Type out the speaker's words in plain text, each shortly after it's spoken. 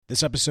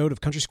This episode of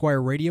Country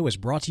Squire Radio is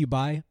brought to you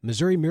by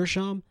Missouri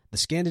Meerschaum, the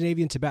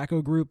Scandinavian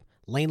Tobacco Group,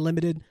 Lane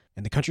Limited,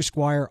 and the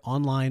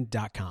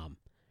CountrySquireOnline.com.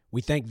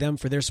 We thank them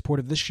for their support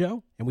of this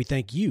show, and we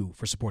thank you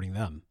for supporting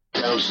them.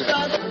 You're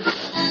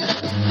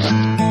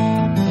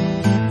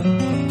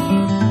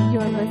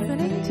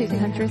listening to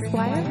Country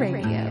Squire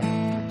Radio.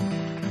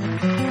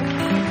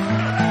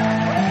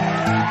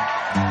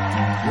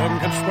 Welcome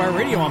to Country Squire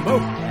Radio. I'm Bo.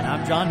 And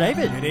I'm John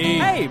David. Good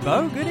evening. Hey,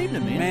 Bo. Good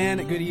evening, man.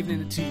 Man, good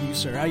evening to you,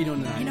 sir. How you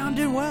doing tonight? I'm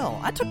doing well.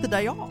 I took the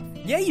day off.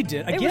 Yeah, you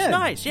did. Again. It was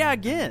nice. Yeah,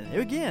 again.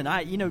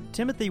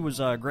 Timothy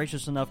was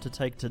gracious enough to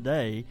take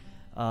today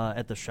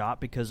at the shop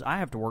because I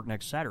have to work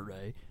next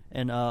Saturday.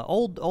 And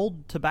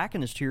old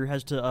tobacconist here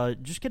has to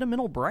just get a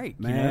mental break,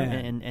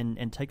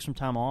 and take some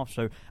time off.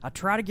 So I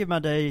try to give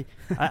I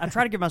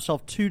try to give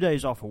myself 2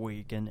 days off a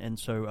week, and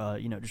so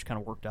just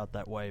kind of worked out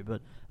that way.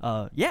 But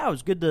it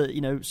was good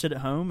to sit at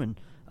home and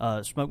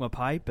smoke my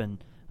pipe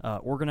and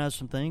organize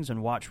some things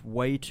and watch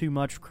way too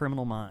much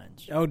Criminal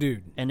Minds. Oh,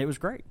 dude, and it was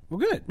great. Well,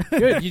 good.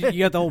 You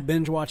got the whole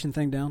binge watching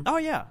thing down. Oh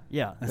yeah.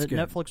 That's good.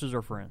 Netflix is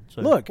our friend.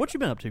 So look, what you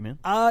been up to, man?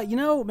 I've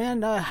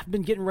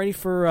been getting ready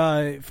for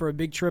a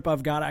big trip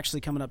I've got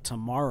actually coming up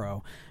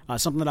tomorrow.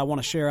 Something that I want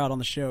to share out on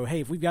the show.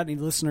 Hey, if we've got any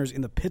listeners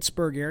in the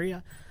Pittsburgh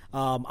area,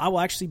 I will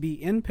actually be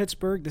in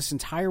Pittsburgh this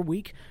entire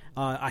week.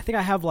 I think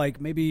I have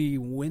maybe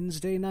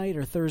Wednesday night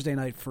or Thursday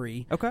night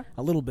free. Okay.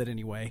 A little bit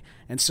anyway.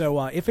 And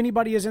so if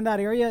anybody is in that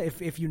area,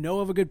 if you know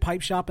of a good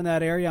pipe shop in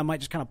that area, I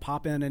might just kind of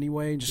pop in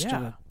anyway and just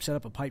set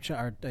up a pipe shop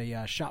or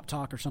a shop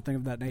talk or something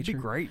of that nature. That'd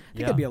be great. I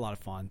think that'd be a lot of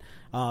fun.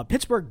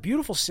 Pittsburgh,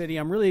 beautiful city.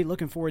 I'm really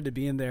looking forward to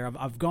being there.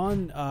 I've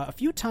gone a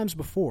few times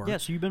before. Yeah,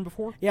 so you've been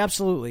before? Yeah,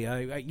 absolutely.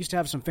 I used to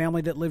have some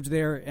family that lived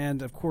there,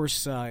 and of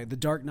course, The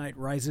Dark Knight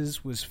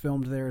Rises was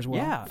filmed there as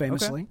well,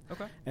 famously.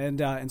 Okay.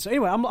 And so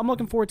anyway, I'm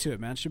looking forward to it,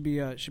 man. Should be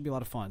a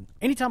lot of fun.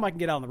 Anytime I can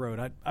get out on the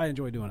road, I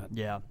enjoy doing it.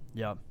 Yeah.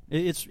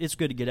 It's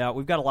good to get out.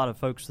 We've got a lot of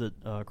folks that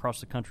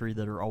across the country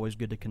that are always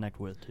good to connect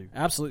with too.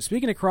 Absolutely.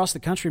 Speaking across the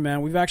country,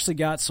 man, we've actually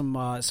got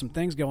some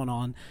things going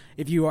on.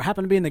 If you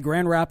happen to be in the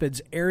Grand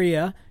Rapids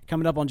area,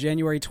 coming up on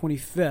January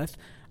 25th,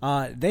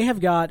 they have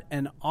got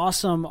an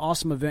awesome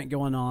event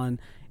going on.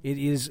 It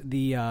is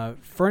the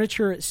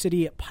Furniture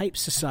City Pipe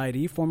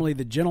Society, formerly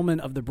the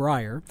Gentlemen of the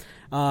Briar.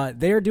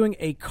 They are doing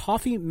a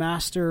Coffee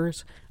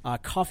Masters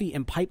coffee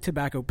and pipe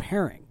tobacco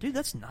pairing. Dude,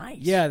 that's nice.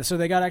 Yeah, so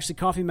they got actually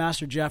Coffee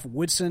Master Jeff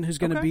Woodson who's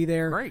going to be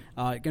there. Great.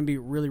 Going to be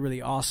really,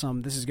 really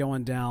awesome. This is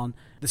going down.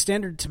 The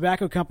Standard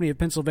Tobacco Company of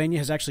Pennsylvania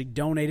has actually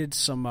donated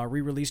some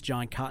re-released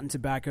John Cotton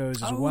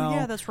tobaccos as well. Oh,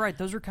 yeah, that's right.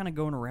 Those are kind of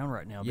going around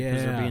right now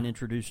because they're being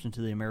introduced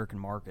into the American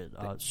market.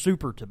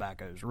 Super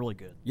tobaccos, really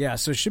good. Yeah,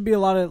 so it should be a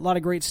lot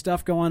of great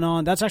stuff going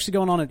on. That's actually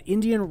going on at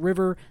Indian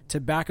River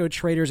Tobacco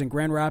Traders in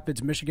Grand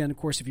Rapids, Michigan. Of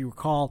course, if you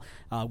recall,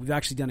 we've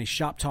actually done a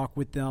shop talk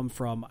with them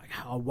from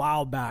a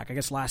while back. I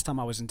guess last time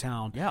I was in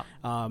town. Yeah.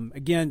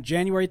 Again,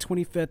 January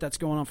 25th. That's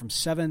going on from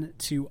 7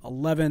 to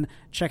 11.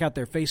 Check out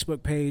their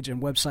Facebook page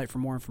and website for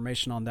more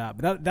information on that.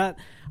 But that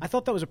I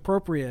thought that was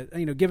appropriate.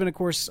 Given of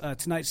course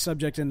tonight's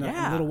subject in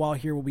a little while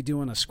here, we'll be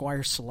doing a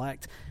Squire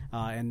Select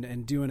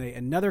and doing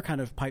another kind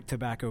of pipe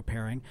tobacco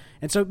pairing.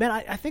 And so, man,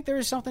 I think there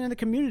is something in the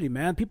community,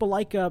 man. People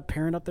like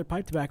pairing up their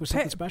pipe tobacco with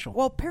something special.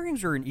 Well,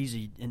 pairings are an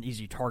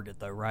easy target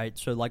though, right?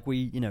 So like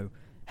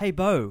hey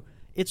Bo,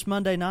 it's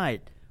Monday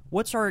night.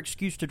 What's our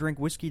excuse to drink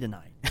whiskey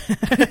tonight?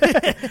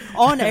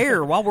 On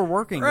air while we're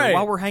working or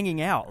while we're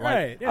hanging out.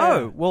 I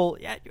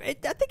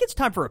think it's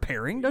time for a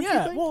pairing, don't you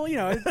think? Well,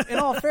 in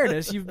all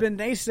fairness, you've been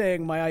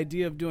naysaying my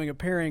idea of doing a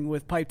pairing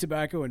with pipe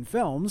tobacco and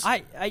films.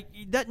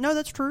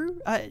 That's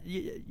true.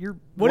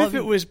 What if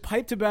it was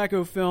pipe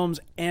tobacco, films,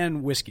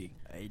 and whiskey?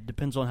 It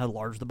depends on how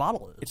large the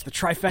bottle is. It's the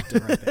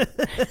trifecta right there.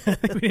 I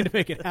think we need to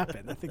make it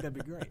happen. I think that'd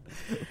be great.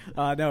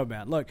 No,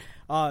 man. Look,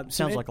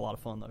 sounds like a lot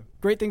of fun, though.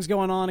 Great things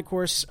going on, of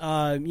course.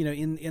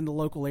 In the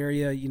local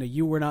area.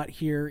 You were not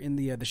here in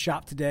the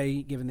shop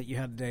today, given that you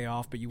had a day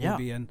off, but you will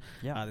be in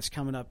this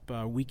coming up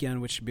weekend,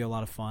 which should be a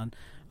lot of fun.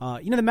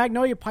 The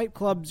Magnolia Pipe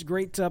Club's a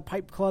great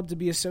pipe club to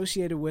be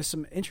associated with.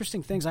 Some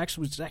interesting things. I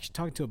was actually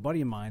talking to a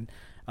buddy of mine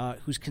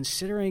who's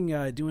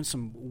considering doing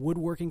some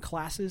woodworking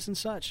classes and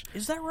such.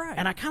 Is that right?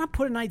 And I kind of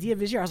put an idea of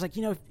his ear. I was like,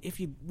 if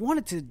you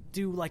wanted to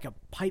do like a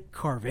pipe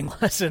carving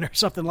lesson or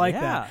something like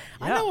that,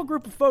 I know a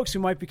group of folks who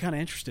might be kind of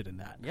interested in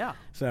that. Yeah.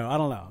 So I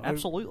don't know.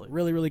 Absolutely.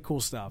 Really, really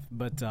cool stuff.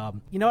 But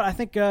you know what? I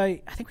think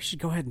we should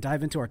go ahead and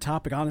dive into our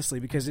topic,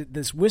 honestly, because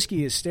this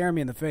whiskey is staring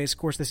me in the face. Of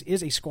course, this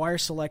is a Squire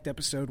Select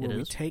episode where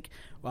we take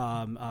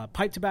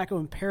pipe tobacco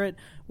and pair it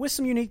with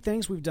some unique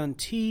things. We've done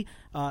tea,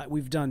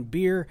 we've done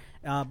beer,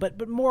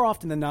 but more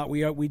often than not,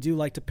 we do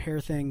like to pair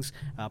things,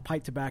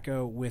 pipe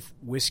tobacco with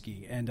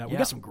whiskey, and we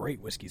got some great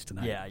whiskeys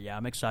tonight. Yeah,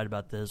 I'm excited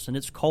about this, and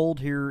it's cold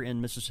here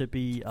in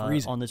Mississippi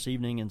on this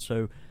evening, and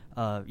so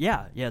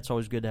it's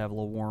always good to have a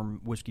little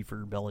warm whiskey for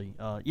your belly.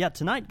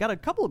 Tonight got a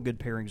couple of good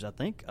pairings, I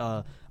think.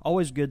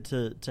 Always good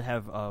to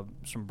have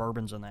some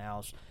bourbons in the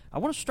house. I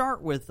want to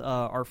start with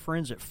our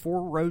friends at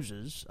Four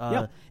Roses,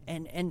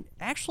 and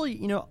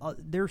actually,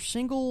 their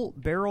single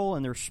barrel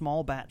and their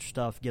small batch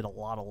stuff get a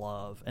lot of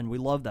love, and we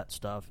love that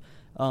stuff.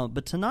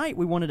 But tonight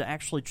we wanted to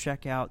actually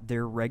check out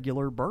their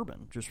regular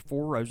bourbon, just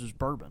Four Roses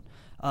bourbon.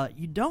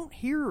 You don't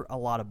hear a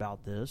lot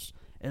about this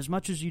as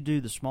much as you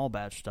do the small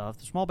batch stuff.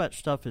 The small batch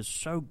stuff is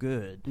so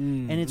good,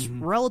 and it's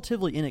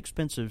relatively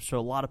inexpensive, so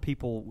a lot of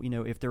people,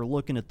 if they're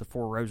looking at the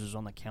Four Roses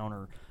on the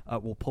counter,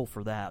 will pull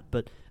for that.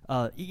 But,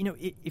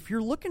 if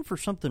you're looking for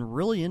something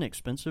really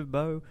inexpensive,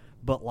 Bo,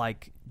 but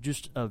like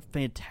just a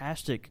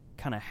fantastic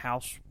kind of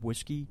house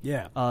whiskey,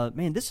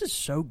 man, this is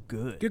so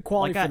good. Good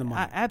quality for the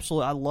money.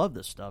 Absolutely. I love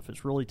this stuff.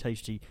 It's really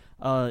tasty.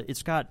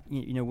 It's got,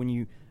 when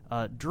you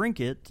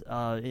drink it,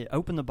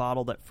 open the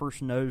bottle, that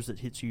first nose that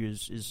hits you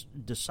is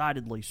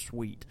decidedly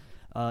sweet,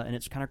 and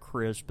it's kind of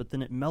crisp, but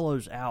then it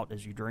mellows out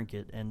as you drink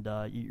it, and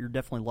you're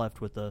definitely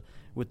left with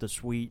the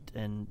sweet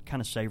and kind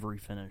of savory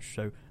finish.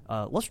 So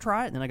let's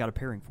try it, and then I got a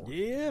pairing for it.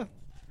 Yeah.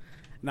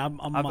 Now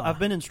I've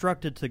been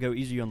instructed to go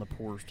easy on the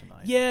pours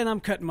tonight. Yeah, and I'm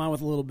cutting mine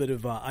with a little bit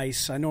of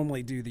ice. I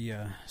normally do the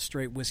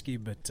straight whiskey,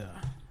 but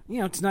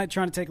tonight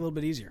trying to take a little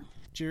bit easier.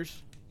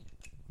 Cheers.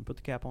 Put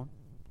the cap on.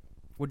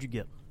 What'd you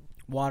get?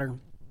 Water.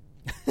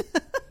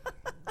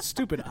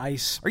 Stupid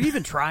ice. Are you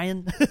even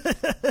trying?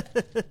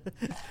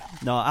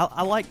 No,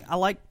 I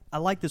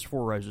like this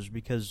Four Roses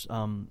because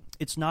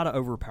it's not an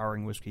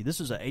overpowering whiskey. This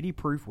is an 80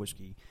 proof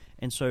whiskey,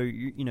 and so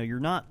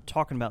you're not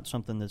talking about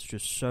something that's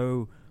just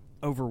so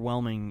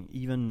overwhelming,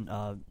 even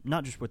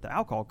not just with the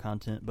alcohol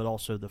content, but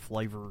also the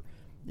flavor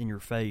in your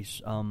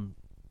face.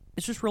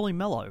 It's just really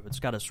mellow. It's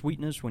got a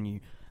sweetness when you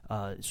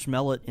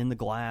smell it in the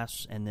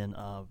glass, and then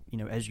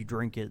as you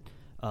drink it,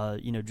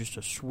 just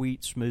a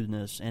sweet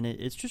smoothness, and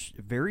it's just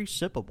very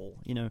sippable.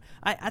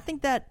 I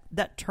think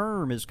that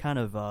term is kind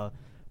of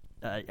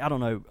I don't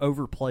know,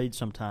 overplayed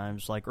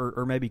sometimes, like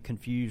or maybe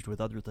confused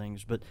with other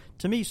things. But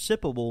to me,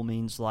 sippable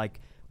means like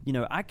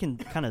I can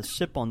kind of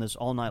sip on this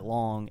all night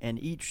long, and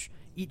each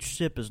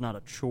sip is not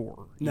a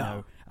chore.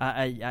 No.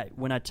 I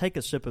when I take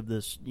a sip of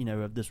this,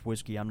 of this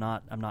whiskey, I'm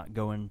not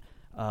going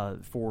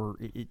for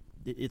it.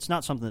 It's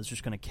not something that's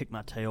just going to kick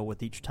my tail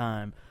with each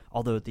time,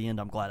 although at the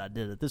end I'm glad I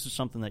did it. This is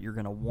something that you're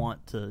going to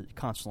want to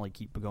constantly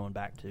keep going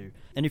back to.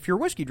 And if you're a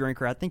whiskey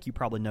drinker, I think you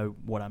probably know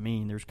what I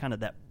mean. There's kind of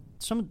that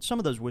some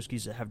of those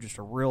whiskeys that have just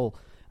a real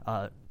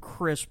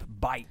crisp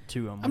bite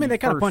to them. I mean, they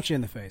kind of punch you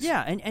in the face.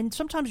 Yeah, and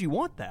sometimes you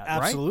want that,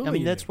 Absolutely, right? I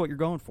mean, that's do. what you're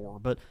going for.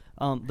 But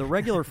the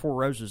regular Four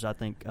Roses, I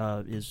think,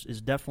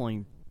 is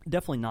definitely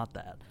not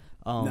that.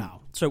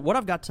 No. So what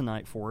I've got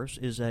tonight for us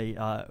is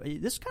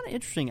this is kind of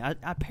interesting.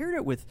 I paired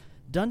it with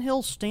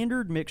Dunhill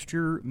Standard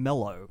Mixture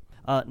Mellow.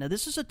 Now,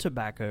 this is a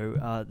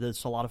tobacco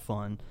that's a lot of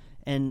fun.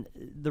 And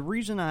the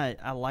reason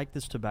I like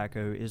this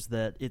tobacco is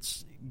that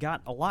it's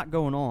got a lot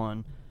going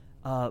on,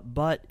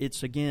 but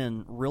it's,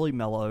 again, really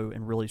mellow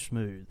and really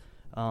smooth,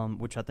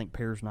 which I think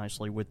pairs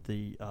nicely with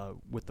the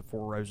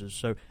Four Roses.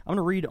 So I'm going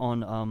to read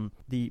on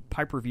the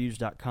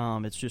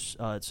pipereviews.com. It's just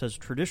it says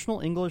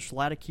traditional English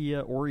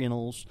Latakia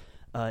Orientals,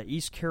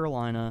 East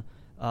Carolina,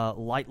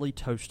 lightly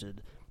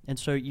toasted. And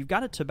so you've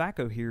got a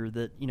tobacco here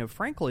that,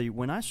 frankly,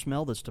 when I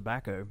smell this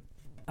tobacco,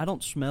 I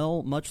don't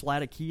smell much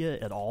Latakia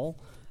at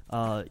all.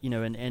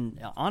 And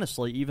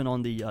honestly, even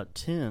on the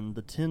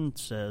tin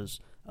says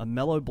a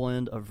mellow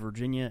blend of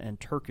Virginia and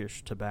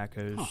Turkish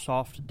tobaccos,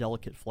 soft,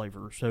 delicate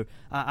flavor. So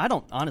I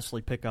don't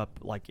honestly pick up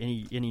like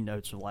any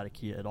notes of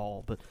Latakia at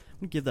all. But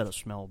I'm gonna give that a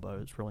smell, Bo.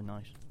 It's really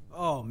nice.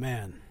 Oh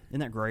man, isn't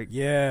that great?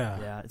 Yeah,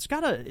 yeah.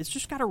 It's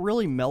just got a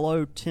really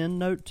mellow tin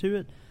note to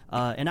it.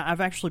 And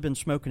I've actually been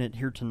smoking it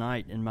here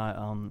tonight in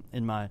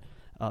my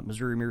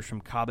Missouri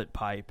Meerschaum Cobbett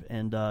pipe,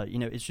 and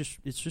it's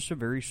just a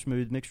very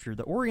smooth mixture.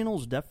 The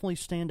Orientals definitely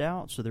stand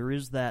out, so there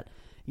is that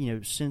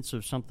sense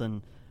of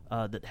something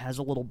that has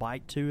a little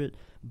bite to it,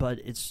 but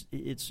it's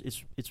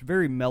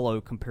very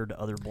mellow compared to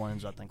other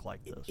blends, I think,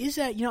 like this. Is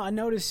that I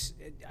notice?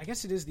 I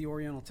guess it is the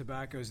Oriental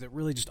tobaccos that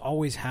really just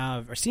always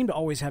have, or seem to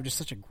always have, just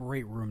such a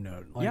great room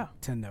note,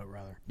 tin note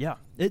rather. Yeah,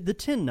 the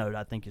tin note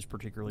I think is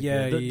particularly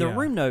good. The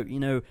room note,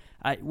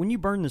 when you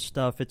burn this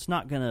stuff, it's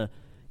not gonna.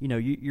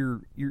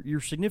 Your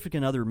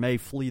significant other may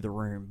flee the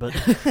room, but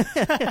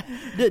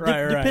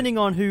depending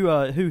on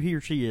who he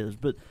or she is.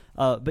 But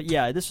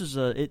yeah, this is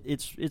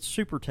it's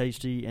super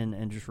tasty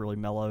and just really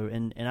mellow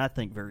and I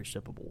think very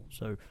sippable.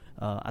 So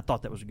I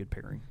thought that was a good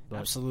pairing. But,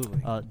 absolutely.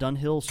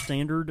 Dunhill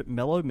Standard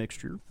Mellow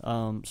Mixture,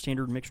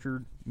 Standard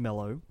Mixture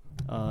Mellow,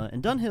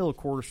 and Dunhill, of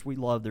course, we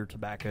love their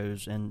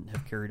tobaccos and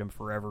have carried them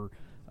forever.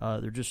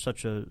 They're just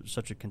such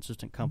a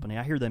consistent company.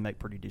 I hear they make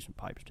pretty decent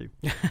pipes too.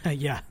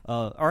 Yeah.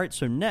 All right.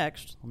 So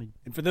next,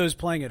 and for those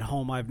playing at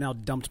home, I've now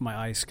dumped my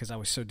ice because I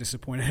was so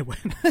disappointed when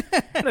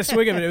I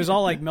swig of it. It was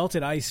all like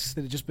melted ice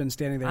that had just been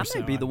standing there. I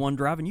may be the one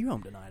driving you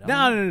home tonight.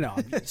 No.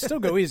 Still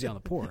go easy on the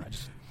pour.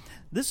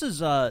 This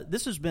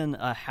has been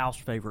a house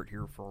favorite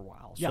here for a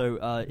while. Yeah.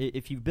 So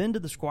if you've been to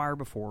the Squire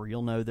before,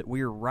 you'll know that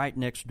we are right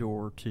next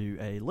door to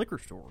a liquor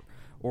store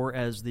or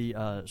as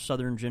the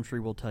Southern gentry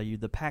will tell you,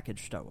 the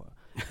package store.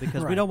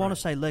 Because we Right, don't want right.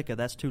 to say liquor;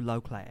 that's too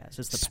low class.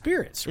 It's the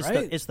Spirits, it's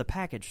right? It's the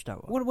package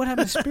store. What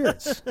happened to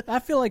spirits? I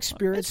feel like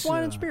spirits. It's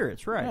wine and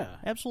spirits, right? yeah.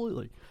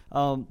 Absolutely.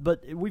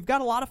 But we've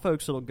got a lot of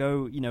folks that'll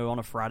go, on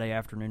a Friday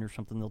afternoon or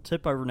something. They'll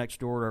tip over next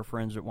door to our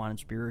friends at Wine and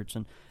Spirits,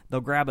 and they'll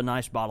grab a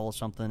nice bottle of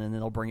something, and then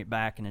they'll bring it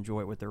back and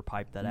enjoy it with their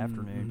pipe that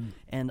afternoon.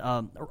 And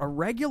a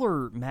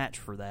regular match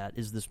for that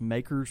is this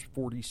Maker's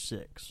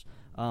 46.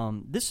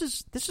 This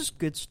is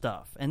good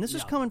stuff, and this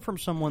is coming from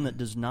someone that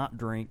does not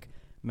drink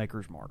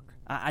Maker's Mark.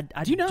 I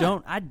Do you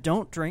not? I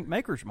don't drink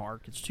Maker's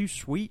Mark. It's too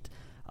sweet.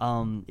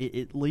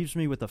 It leaves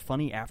me with a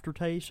funny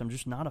aftertaste. I'm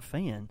just not a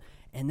fan.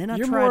 And then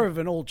You're tried, more of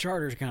an Old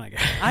Charters kind of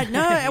guy. I know.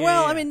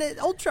 Yeah. I mean, the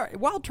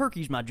Wild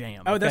Turkey's my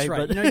jam. Oh, that's okay?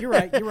 right. But, No, you're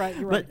right. You're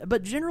right.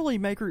 But generally,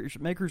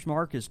 Maker's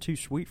Mark is too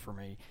sweet for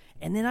me.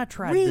 And then I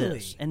tried Really?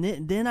 this, and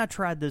then I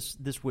tried this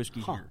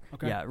whiskey here.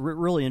 okay. Yeah,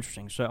 really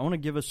interesting. So I want to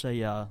give us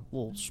a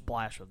little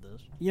splash of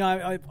this.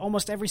 I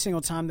almost every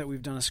single time that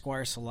we've done a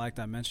Squire Select,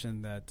 I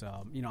mentioned that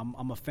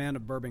I'm a fan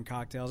of bourbon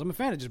cocktails. I'm a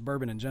fan of just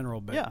bourbon in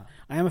general, but Yeah.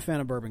 I am a fan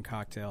of bourbon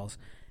cocktails.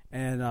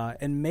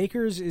 And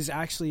Maker's is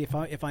actually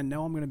if I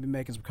know I'm going to be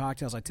making some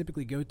cocktails, I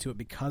typically go to it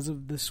because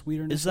of the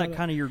sweetness. Is that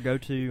kind of your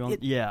go-to?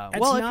 Yeah. It's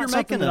Well, not if you're something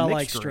making that a I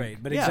mixed like drink.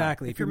 straight, but Yeah,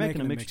 exactly if you're making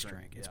a mixed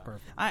drink, it's yeah.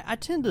 perfect. I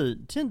tend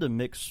to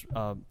mix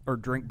or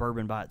drink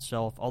bourbon by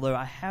itself, although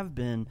I have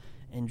been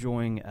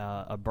enjoying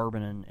a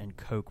bourbon and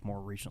Coke more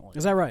recently.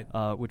 Is that right?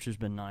 Which has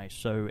been nice.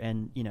 So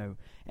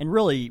and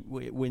really,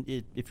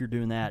 if you're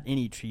doing that,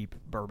 any cheap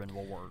bourbon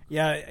will work.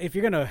 Yeah, if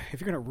you're gonna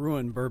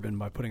ruin bourbon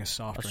by putting a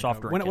soft drink, soft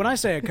over- drink when in I it.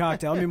 say a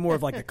cocktail, I mean more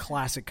of like a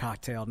classic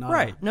cocktail, not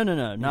Right? A,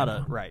 No, not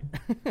a right.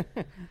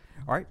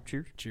 All right,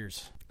 cheers.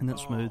 cheers. And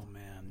that's smooth. Oh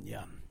man,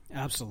 yeah,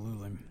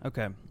 absolutely.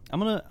 Okay, I'm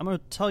gonna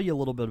tell you a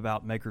little bit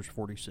about Maker's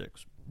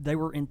 46. They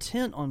were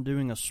intent on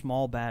doing a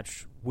small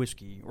batch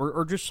whiskey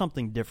or just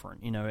something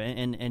different,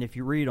 And if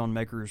you read on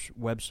Maker's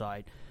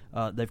website,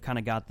 they've kind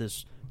of got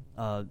this,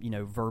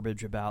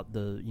 verbiage about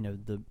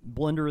the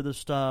blender of the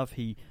stuff.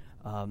 He,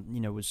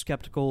 was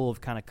skeptical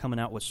of kind of coming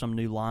out with some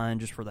new line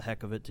just for the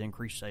heck of it to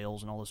increase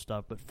sales and all this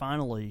stuff. But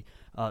finally,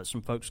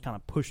 some folks kind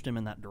of pushed him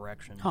in that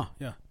direction. Huh?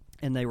 Yeah.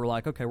 And they were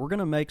like, okay, we're going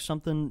to make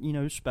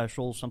something,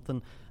 special,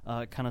 something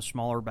kind of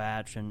smaller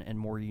batch and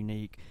more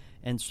unique.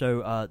 And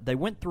so they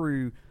went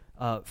through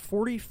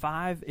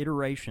 45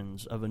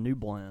 iterations of a new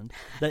blend.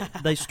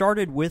 They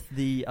started with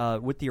the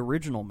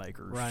original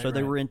Makers, Right, so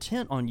they right. were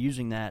intent on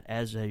using that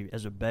as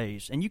a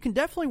base. And you can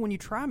definitely, when you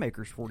try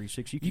Makers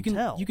 46, you can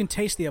tell you can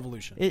taste the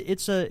evolution.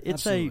 this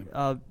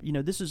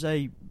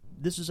Absolutely.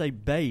 is a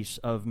base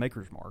of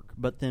Maker's Mark,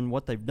 but then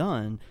what they've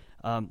done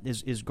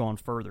is gone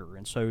further,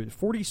 and so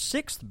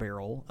 46th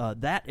barrel,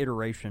 that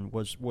iteration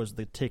was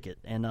the ticket,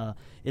 and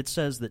it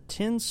says that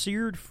 10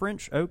 seared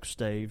French oak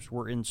staves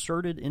were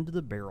inserted into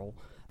the barrel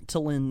to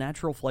lend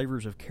natural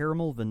flavors of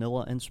caramel,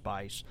 vanilla, and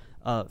spice.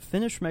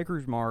 Finished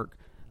Maker's Mark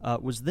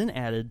was then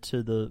added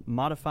to the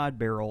modified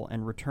barrel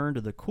and returned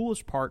to the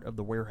coolest part of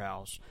the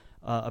warehouse.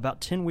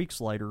 About 10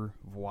 weeks later,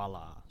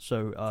 voila.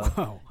 So,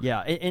 Wow. yeah,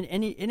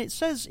 and it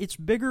says it's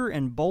bigger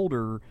and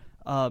bolder,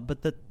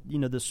 but that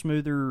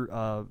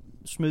the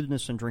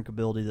smoothness and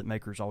drinkability that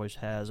Maker's always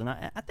has, and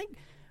I think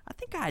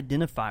I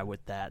identify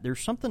with that. There's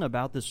something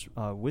about this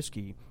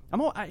whiskey.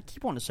 I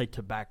keep wanting to say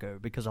tobacco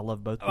because I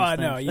love both these things.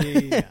 No,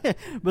 yeah.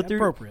 But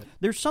Appropriate.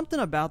 There's something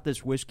about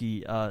this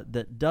whiskey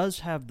that does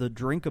have the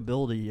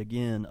drinkability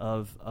again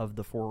of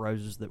the Four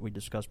Roses that we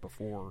discussed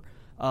before.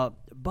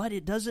 But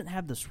it doesn't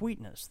have the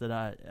sweetness that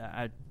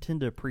I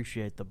tend to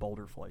appreciate the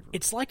bolder flavor.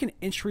 It's like an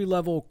entry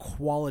level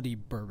quality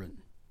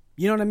bourbon.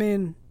 You know what I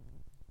mean?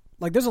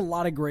 Like there's a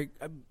lot of great.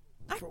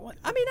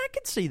 I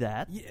could see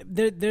that.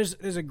 There's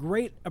a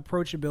great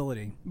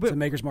approachability to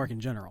Maker's Mark in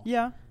general.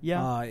 Yeah.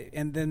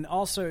 And then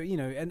also,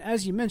 and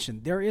as you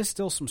mentioned, there is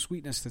still some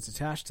sweetness that's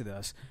attached to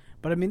this.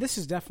 But I mean, this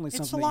is definitely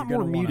something It's a that lot you're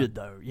more gonna wanna- muted,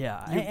 though.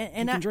 Yeah,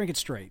 You can drink it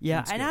straight.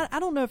 Yeah, It's and good. I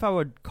don't know if I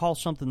would call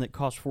something that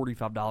costs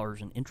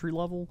 $45 an entry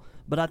level,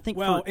 but I think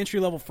well, for, entry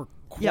level for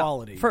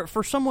quality.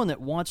 for someone that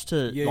wants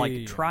to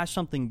Yeah. try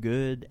something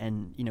good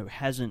and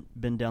hasn't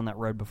been down that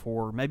road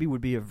before, maybe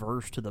would be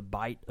averse to the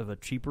bite of a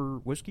cheaper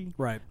whiskey.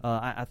 Right.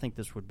 I think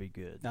this would be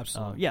good.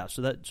 Absolutely. Yeah.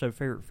 So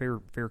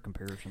fair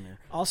comparison there.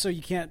 Also,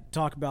 you can't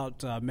talk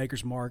about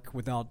Maker's Mark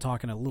without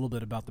talking a little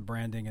bit about the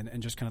branding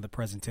and just kind of the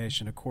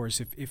presentation. Of course,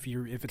 if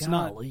it's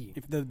Golly. not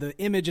if the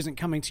image isn't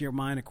coming to your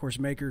mind, of course,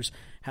 Maker's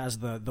has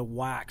the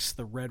wax,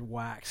 the red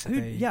wax.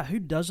 Who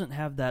doesn't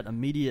have that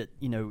immediate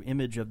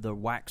image of the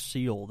wax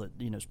seal that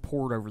is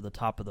poured over the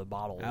top of the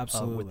bottle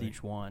Absolutely. with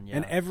each one? Yeah.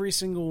 And every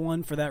single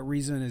one for that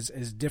reason is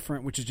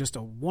different, which is just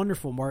a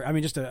wonderful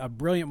just a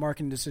brilliant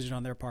marketing decision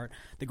on their part.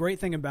 The great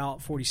thing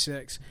about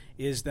 46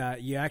 is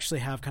that you actually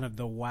have kind of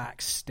the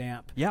wax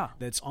stamp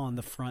that's on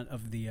the front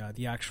of the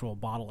actual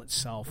bottle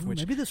itself. Which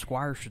maybe the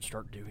Squire should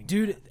start doing.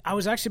 Dude, I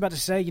was actually about to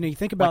say, you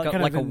think about how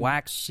like kind a of in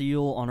wax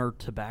seal on our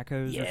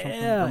tobaccos or something,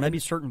 Yeah, or maybe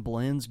and- certain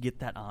blends get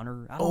that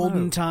honor. I don't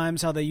olden know.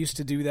 times how they used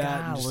to do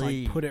that and just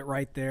Golly. like put it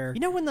right there. You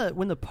know,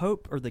 when the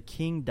Pope or the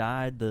King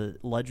died, the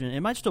legend,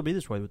 it might still be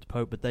this way with the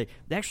Pope, but they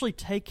actually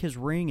take his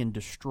ring and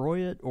destroy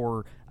it,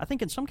 or I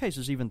think in some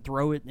cases even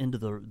throw it into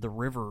the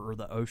river or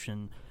the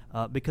ocean,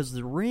 because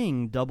the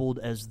ring doubled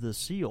as the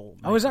seal.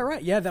 Oh, is that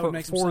right? Yeah, that would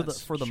make some for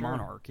sense. for the Sure,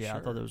 monarch. Yeah, I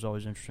sure. thought that was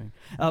always interesting.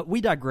 We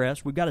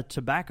digress. We've got a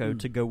tobacco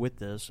to go with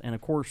this, and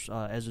of course,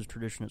 as is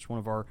tradition, it's one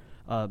of our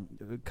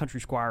Country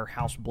Squire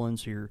house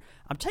blends here.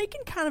 I'm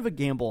taking kind of a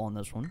gamble on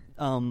this one,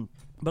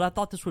 but I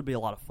thought this would be a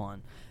lot of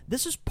fun.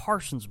 This is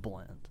Parsons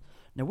Blend.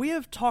 Now, we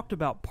have talked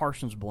about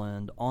Parsons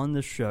Blend on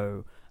this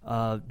show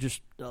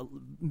just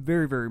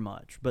very, very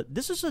much, but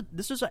this is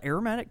an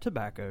aromatic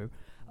tobacco.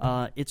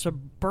 It's a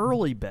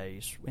burley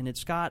base, and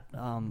it's got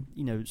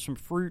some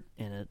fruit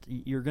in it.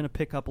 You're going to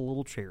pick up a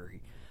little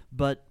cherry,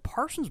 but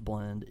Parsons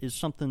Blend is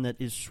something that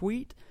is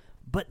sweet,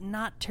 but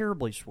not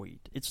terribly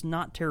sweet. It's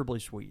not terribly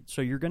sweet,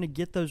 so you're going to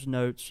get those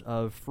notes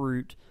of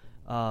fruit.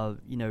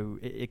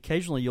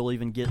 Occasionally you'll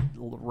even get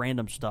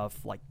random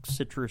stuff like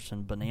citrus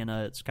and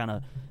banana. It's kind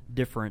of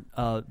different,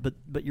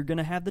 but you're going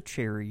to have the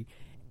cherry,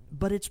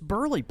 but it's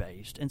burley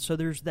based, and so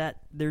there's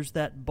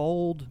that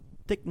bold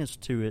thickness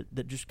to it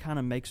that just kind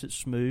of makes it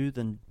smooth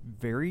and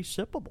very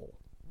sippable.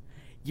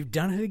 You've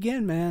done it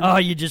again, man. Oh,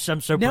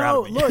 I'm so proud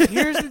No, of you. look,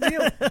 here's the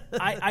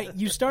deal.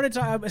 You started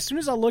to, as soon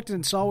as I looked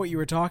and saw what you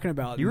were talking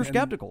about. You were and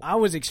skeptical. I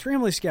was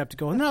extremely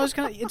skeptical. No,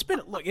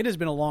 it has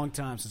been a long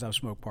time since I've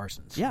smoked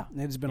Parsons. Yeah.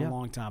 It has been Yeah. a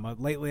long time.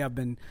 Lately I've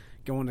been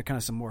going to kind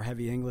of some more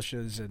heavy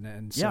Englishes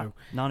and so. Yeah,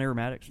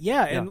 non-aromatics.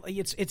 Yeah, and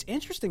it's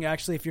interesting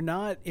actually. If you're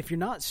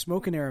not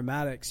smoking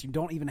aromatics, you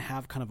don't even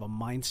have kind of a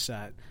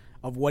mindset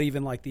of what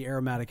even like the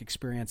aromatic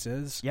experience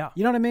is. Yeah.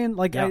 You know what I mean?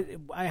 Like Yeah.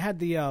 I had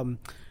the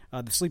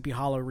Sleepy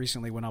Hollow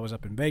recently when I was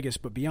up in Vegas,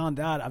 but beyond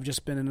that, I've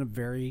just been in a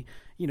very,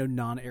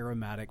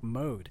 non-aromatic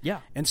mode. Yeah.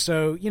 And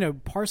so,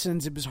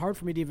 Parsons, it was hard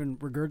for me to even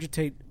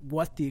regurgitate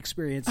what the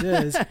experience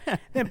is.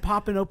 Then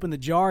popping open the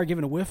jar,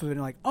 giving a whiff of it,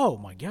 and like, oh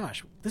my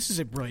gosh, this is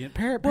a brilliant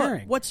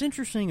pairing. What's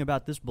interesting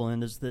about this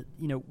blend is that,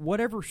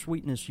 whatever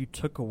sweetness you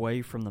took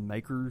away from the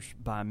makers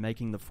by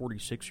making the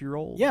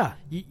 46-year-old, Yeah.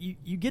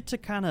 you get to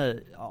kind of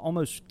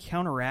almost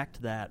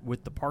counteract that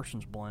with the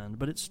Parsons blend,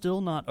 but it's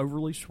still not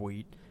overly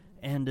sweet.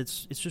 And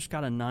it's just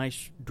got a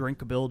nice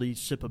drinkability,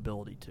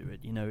 sippability to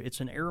it.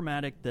 It's an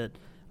aromatic that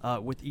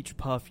with each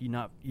puff, you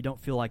don't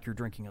feel like you're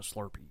drinking a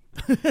Slurpee.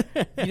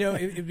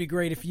 It'd be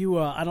great if you.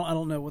 I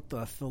don't know what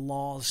the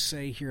laws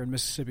say here in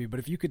Mississippi, but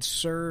if you could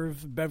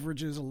serve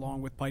beverages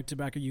along with pipe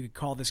tobacco, you could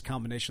call this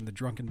combination the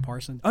Drunken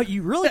Parson. Oh,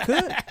 you really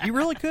could. You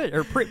really could.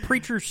 Or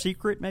Preacher's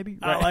Secret, maybe.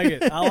 I like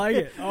it. Oh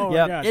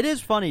yeah, my gosh. it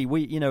is funny.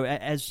 We,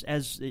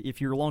 as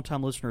if you're a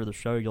longtime listener of the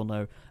show, you'll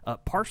know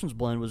Parsons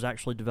Blend was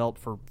actually developed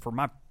for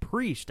my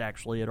priest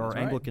actually at our That's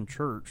right. Anglican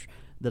church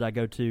that I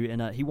go to,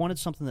 and he wanted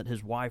something that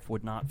his wife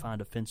would not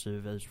find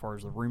offensive as far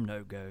as the room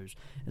note goes,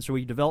 and so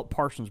he developed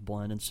Parsons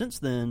Blend, and since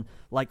then,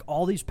 like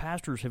all these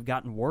pastors have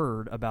gotten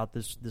word about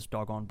this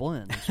doggone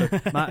blend. And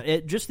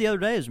so just the other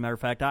day, as a matter of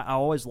fact, I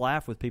always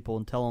laugh with people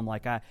and tell them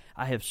like I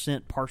have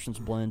sent Parsons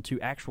Blend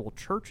to actual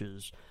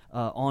churches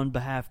on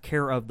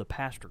care of the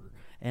pastor.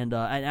 And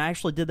I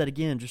actually did that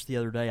again just the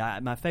other day.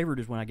 My favorite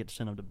is when I get to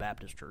send them to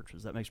Baptist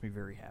churches. That makes me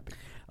very happy.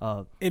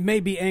 It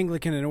may be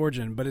Anglican in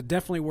origin, but it's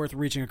definitely worth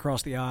reaching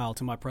across the aisle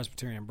to my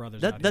Presbyterian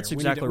brothers. out That's here.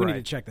 exactly We right.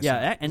 need to check this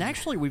yeah, out. and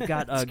actually we've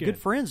got That's good good.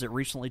 friends that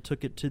recently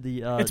took it to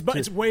the.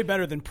 It's way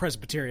better than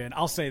Presbyterian.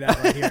 I'll say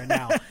that right here and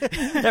now.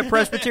 That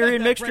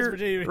Presbyterian mixture,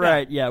 Presbyterian, yeah.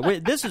 right? Yeah,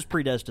 this is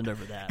predestined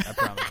over that. I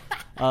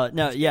promise.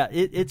 No, yeah,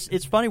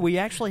 it's funny. We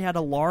actually had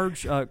a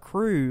large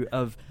crew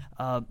of.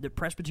 The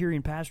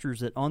Presbyterian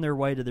pastors that on their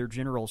way to their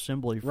General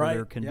Assembly for Right.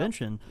 their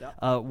convention,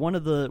 Yep. one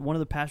of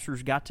the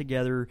pastors got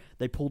together.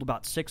 They pulled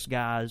about 6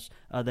 guys.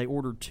 They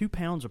ordered 2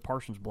 pounds of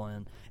Parsons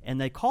Blend, and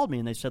they called me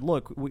and they said,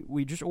 "Look,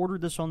 we just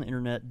ordered this on the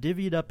internet.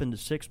 Divvy it up into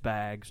 6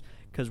 bags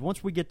because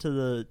once we get to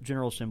the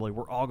General Assembly,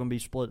 we're all going to be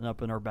splitting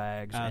up in our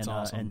bags That's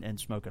awesome. and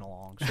smoking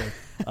along."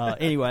 So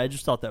anyway, I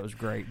just thought that was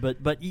great.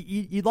 But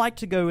you'd like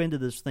to go into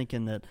this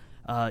thinking that.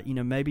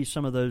 Maybe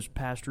some of those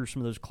pastors,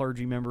 some of those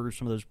clergy members,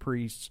 some of those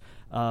priests,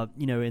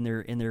 in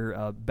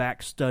their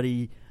back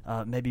study,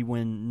 maybe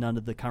when none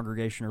of the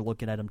congregation are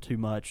looking at them too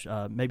much,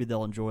 maybe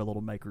they'll enjoy a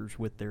little makers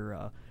with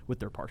their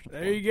Parsons.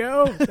 There you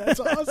go. That's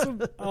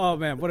awesome. Oh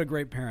man, what a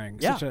great pairing.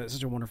 Yeah.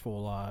 Such a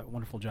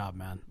wonderful job,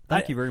 man.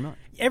 Thank you very much.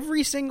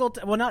 Every single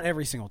well, not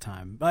every single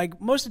time. Like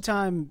most of the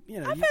time,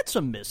 I've had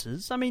some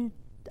misses. I mean,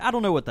 I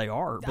don't know what they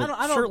are, but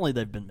I don't- certainly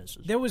they've been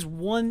misses. there was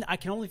one. I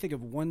can only think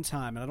of one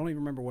time, and I don't even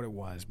remember what it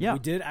was. But Yeah. we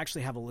did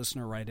actually have a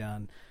listener write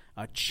down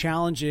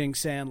challenging,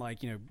 saying like,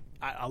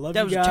 I love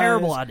That you was a guys.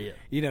 terrible idea.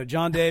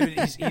 John David,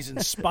 he's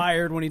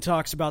inspired when he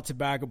talks about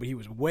tobacco, but he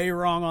was way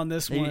wrong on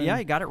this one. Yeah,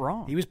 he got it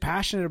wrong. He was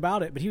passionate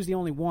about it, but he was the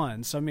only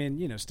one. So I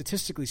mean,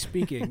 statistically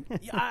speaking,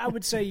 I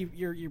would say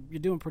you're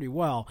doing pretty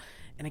well.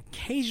 And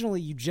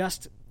occasionally, you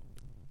just,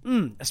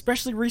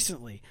 especially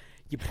recently,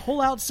 you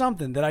pull out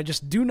something that I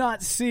just do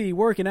not see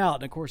working out,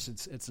 and of course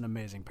it's an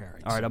amazing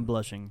pairing. All right, I'm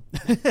blushing.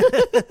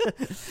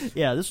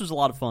 Yeah, this was a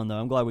lot of fun though.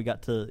 I'm glad we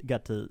got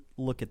to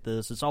look at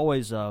this. It's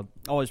always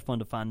fun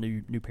to find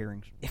new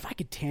pairings. If I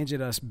could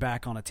tangent us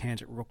back on a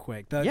tangent real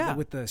quick,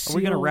 with the seal, are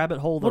we going to rabbit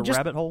hole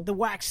rabbit hole? The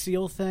wax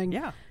seal thing.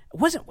 Yeah.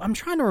 I'm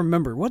trying to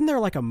remember. Wasn't there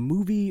like a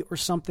movie or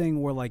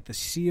something where like the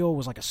seal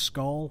was like a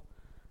skull,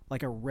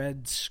 like a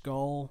red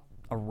skull?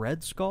 A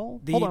red skull?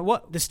 Hold on,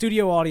 what? The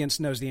studio audience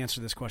knows the answer to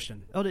this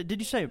question. Oh,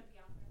 did you say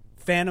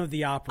Phantom of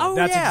the Opera? Oh,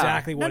 that's yeah.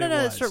 exactly what it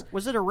was. Sir,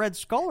 was it a red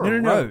skull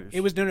or no, a rose? It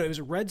was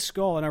a red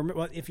skull. And I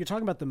remember, if you're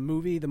talking about the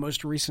movie, the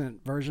most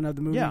recent version of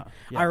the movie, yeah.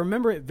 I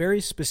remember it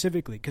very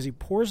specifically because he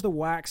pours the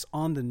wax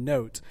on the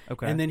note,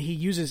 and then he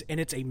uses, and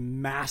it's a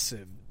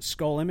massive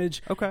skull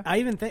image. Okay, I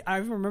even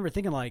remember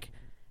thinking like,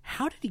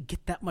 how did he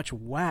get that much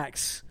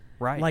wax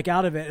like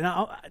out of it? And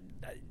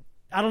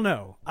I don't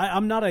know.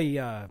 I'm not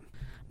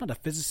a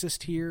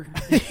physicist here,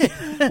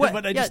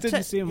 but I just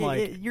didn't see him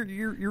like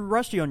you're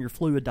rusty on your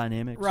fluid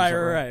dynamics,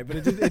 right. But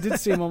it did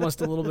seem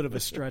almost a little bit of a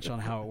stretch on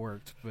how it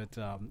worked. But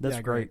that's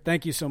great.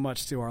 Thank you so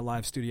much to our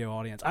live studio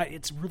audience.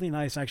 It's really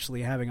nice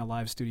actually having a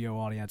live studio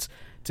audience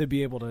to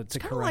be able to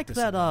correct like this.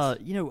 That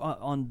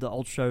on the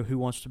old show Who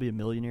Wants to Be a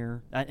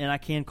Millionaire, and I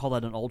can call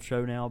that an old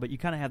show now, but you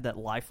kind of have that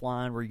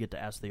lifeline where you get to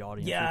ask the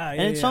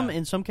audience.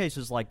 In some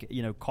cases, like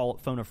call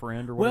it phone a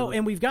friend or whatever. Well,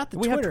 and we have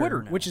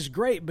Twitter now, which is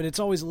great, but it's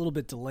always a little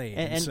bit delayed.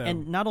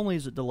 And not only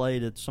is it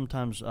delayed, it's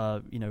sometimes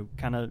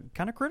kind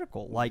of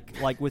critical.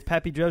 Like with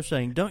Pappy Joe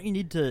saying, don't you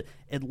need to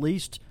at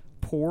least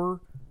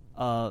pour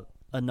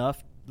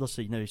enough? Let's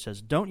see. No, he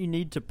says, don't you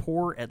need to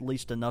pour at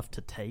least enough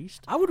to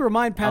taste? I would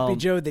remind Pappy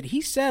Joe that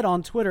he said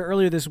on Twitter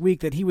earlier this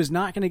week that he was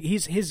not going to.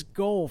 His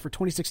goal for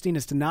 2016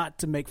 is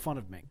to make fun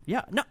of me.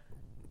 Yeah, no.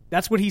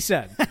 That's what he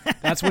said.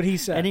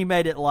 And he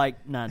made it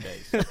like 9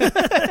 days.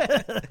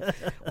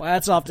 Well,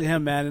 that's off to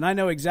him, man. And I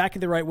know exactly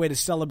the right way to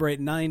celebrate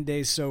 9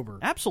 days sober.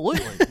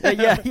 Absolutely.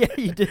 yeah,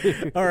 you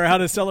do. Or how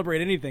to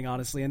celebrate anything,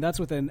 honestly. And that's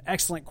with an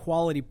excellent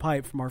quality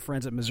pipe from our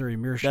friends at Missouri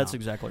Meerschaum. That's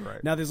exactly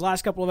right. Now, these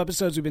last couple of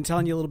episodes, we've been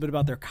telling you a little bit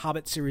about their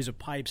Cobbett series of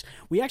pipes.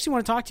 We actually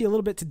want to talk to you a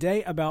little bit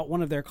today about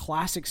one of their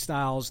classic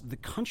styles, the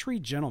Country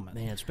Gentleman.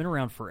 Man, it's been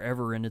around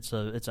forever, and it's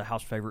a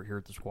house favorite here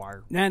at the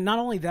Squire. And not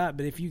only that,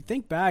 but if you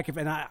think back,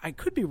 and I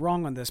could be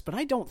wrong on this, but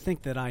I don't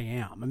think that I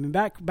am. I mean,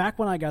 back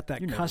when I got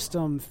that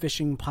custom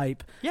fishing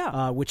pipe,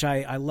 which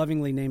I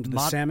lovingly named the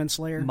Salmon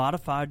Slayer.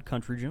 Modified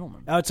Country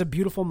Gentleman. Oh, it's a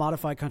beautiful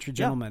modified Country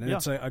Gentleman. And yeah.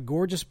 it's a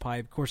gorgeous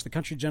pipe. Of course, the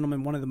Country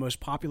Gentleman, one of the most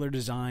popular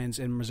designs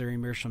in Missouri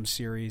Meerschaum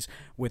series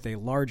with a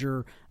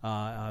larger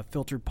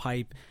filtered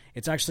pipe.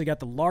 It's actually got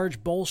the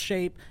large bowl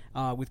shape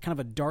with kind of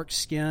a dark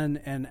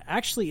skin, and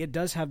actually it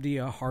does have the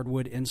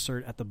hardwood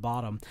insert at the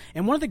bottom.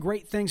 And one of the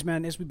great things,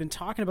 man, is we've been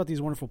talking about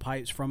these wonderful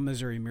pipes from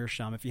Missouri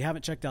Meerschaum. If you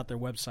haven't checked out their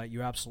website,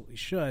 you absolutely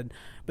should.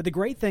 But the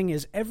great thing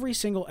is every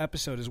single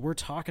episode, as we're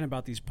talking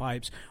about these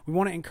pipes, we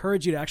want to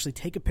encourage you to actually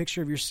take a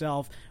picture of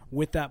yourself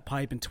with that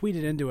pipe and tweet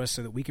it into us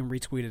so that we can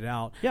retweet it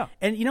out. Yeah.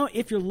 And,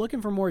 if you're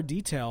looking for more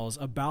details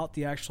about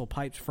the actual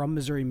pipes from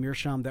Missouri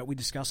Meerschaum that we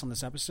discuss on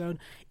this episode,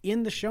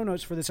 in the show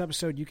notes for this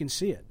episode, you can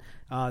see it.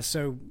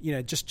 So,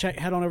 just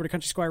head on over to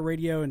Country Squire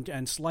Radio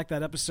and select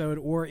that episode,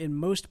 or in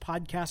most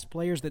podcast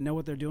players that know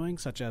what they're doing,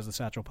 such as the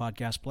Satchel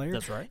Podcast Player.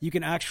 That's right. You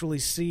can actually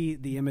see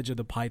the image of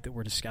the pipe that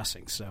we're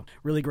discussing. So,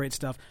 really great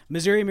stuff.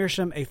 Missouri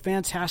Meerschaum, a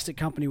fantastic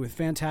company with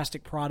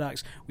fantastic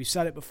products. We've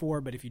said it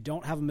before, but if you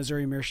don't have a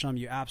Missouri Meerschaum,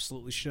 you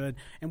absolutely should.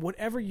 And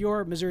whatever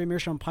your Missouri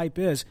Meerschaum pipe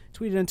is,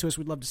 tweet it into us.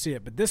 We'd love to see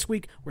it. But this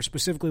week, we're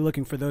specifically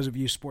looking for those of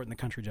you sporting the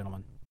Country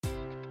Gentleman.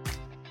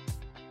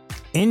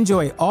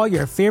 Enjoy all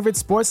your favorite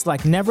sports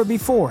like never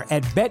before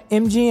at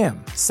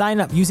BetMGM.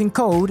 Sign up using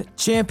code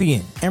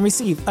CHAMPION and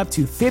receive up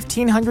to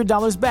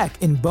 $1,500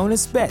 back in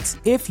bonus bets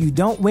if you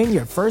don't win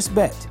your first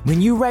bet. When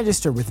you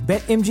register with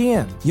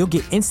BetMGM, you'll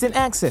get instant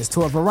access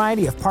to a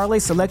variety of parlay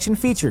selection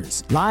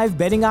features, live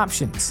betting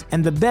options,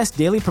 and the best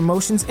daily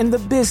promotions in the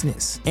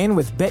business. And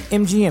with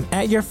BetMGM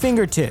at your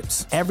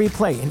fingertips, every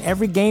play and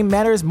every game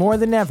matters more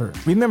than ever.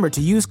 Remember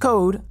to use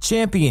code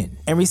CHAMPION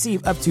and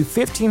receive up to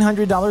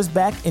 $1,500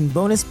 back in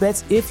bonus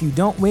bets if you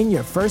don't win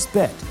your first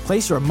bet.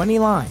 Place your money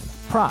line,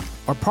 prop,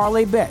 or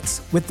parlay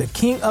bets with the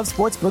king of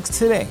sportsbooks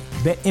today.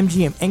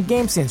 BetMGM and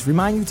GameSense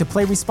remind you to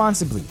play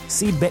responsibly.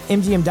 See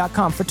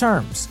BetMGM.com for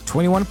terms.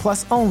 21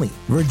 plus only.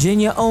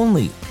 Virginia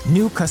only.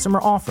 New customer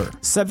offer.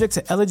 Subject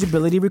to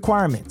eligibility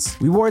requirements.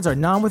 Rewards are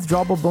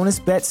non-withdrawable bonus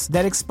bets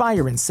that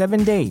expire in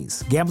 7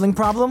 days. Gambling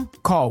problem?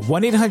 Call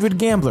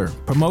 1-800-GAMBLER.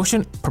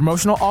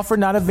 Promotional offer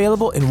not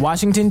available in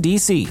Washington,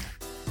 D.C.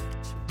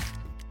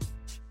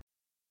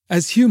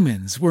 As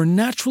humans, we're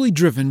naturally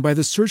driven by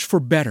the search for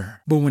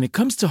better. But when it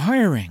comes to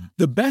hiring,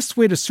 the best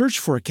way to search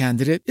for a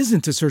candidate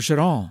isn't to search at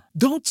all.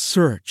 Don't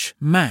search,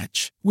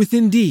 match with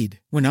Indeed.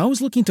 When I was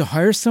looking to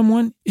hire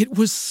someone, it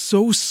was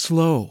so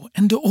slow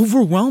and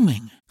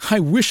overwhelming.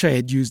 I wish I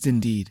had used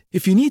Indeed.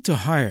 If you need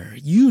to hire,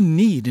 you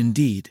need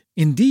Indeed.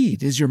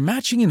 Indeed is your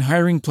matching and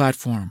hiring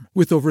platform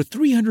with over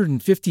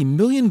 350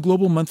 million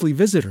global monthly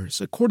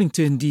visitors, according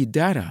to Indeed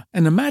data,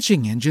 and a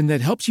matching engine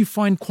that helps you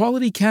find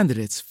quality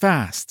candidates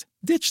fast.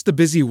 Ditch the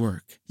busy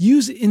work.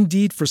 Use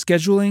Indeed for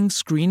scheduling,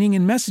 screening,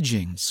 and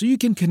messaging so you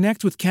can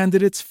connect with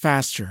candidates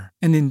faster.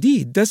 And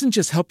Indeed doesn't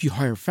just help you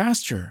hire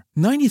faster.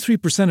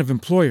 93% of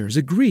employers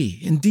agree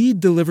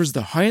Indeed delivers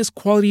the highest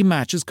quality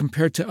matches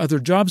compared to other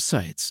job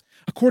sites,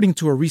 according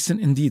to a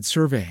recent Indeed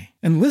survey.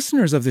 And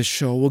listeners of this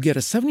show will get a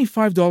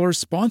 $75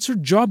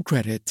 sponsored job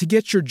credit to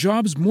get your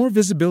jobs more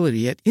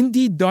visibility at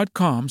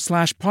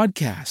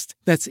Indeed.com/podcast.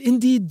 That's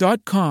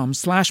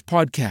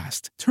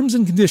Indeed.com/podcast. Terms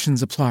and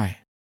conditions apply.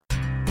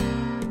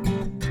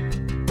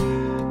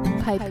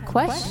 Pipe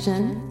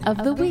question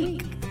of the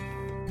week.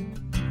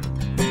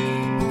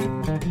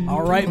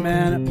 All right,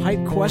 man.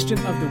 Pipe question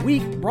of the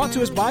week brought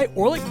to us by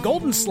Orlick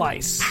Golden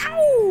Slice.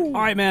 Ow!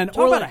 All right, man.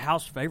 Talk about a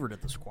house favorite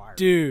at the Squire.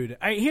 Dude,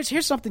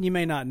 here's something you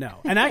may not know.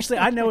 And actually,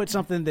 I know it's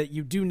something that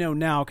you do know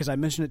now because I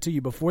mentioned it to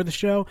you before the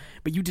show,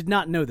 but you did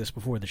not know this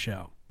before the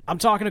show. I'm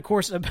talking, of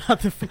course,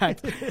 about the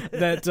fact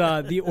that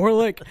the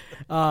Orlick,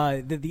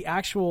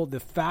 the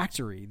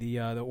factory, the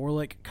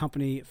Orlick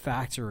Company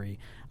factory,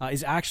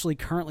 is actually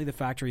currently the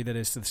factory that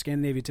is the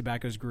Scandinavian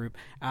Tobaccos Group,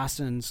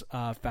 Aston's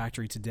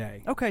factory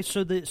today. Okay,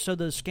 so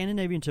the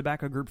Scandinavian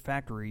Tobacco Group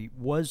factory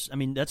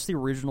that's the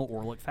original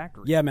Orlick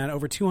factory. Yeah, man,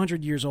 over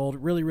 200 years old.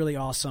 Really, really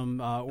awesome.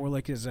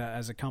 Orlick is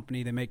as a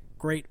company, they make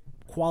great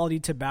quality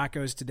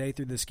tobaccos today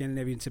through the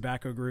Scandinavian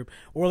Tobacco Group.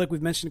 Orlick, we've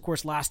mentioned, of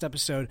course, last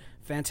episode,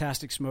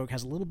 fantastic smoke,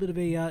 has a little bit of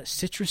a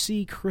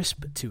citrusy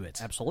crisp to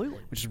it. Absolutely.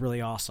 Which is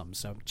really awesome.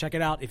 So check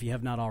it out if you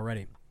have not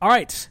already. All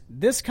right,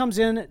 this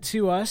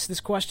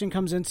question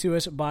comes in to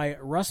us by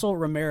Russell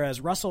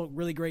Ramirez. Russell,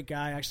 really great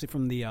guy, actually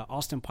from the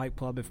Austin Pipe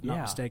Club, if I'm not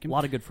mistaken. A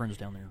lot of good friends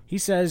down there. He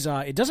says,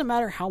 it doesn't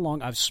matter how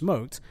long I've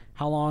smoked,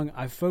 how long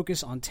I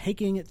focus on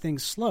taking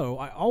things slow,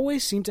 I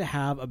always seem to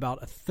have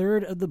about a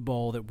third of the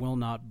bowl that will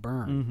not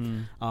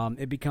burn.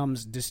 It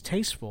becomes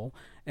distasteful,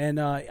 and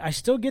I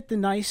still get the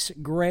nice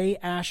gray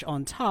ash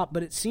on top,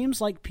 but it seems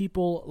like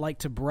people like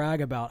to brag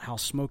about how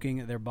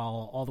smoking their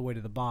bottle all the way to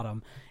the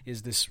bottom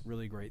is this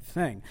really great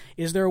thing.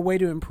 Is there a way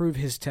to improve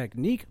his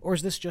technique, or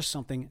is this just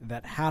something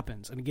that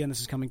happens? And again,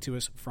 this is coming to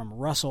us from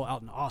Russell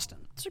out in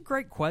Austin. It's a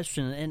great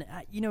question, and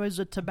as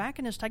a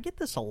tobacconist, I get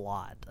this a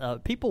lot.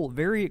 People,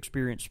 very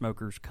experienced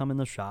smokers, come in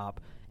the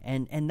shop,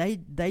 and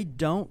they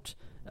don't.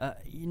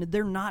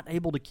 They're not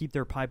able to keep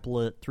their pipe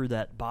lit through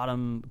that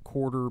bottom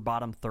quarter,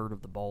 bottom third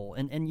of the bowl,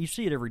 and you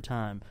see it every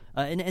time.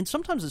 And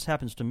sometimes this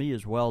happens to me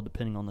as well,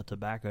 depending on the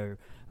tobacco,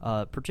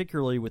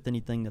 particularly with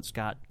anything that's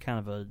got kind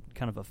of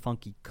a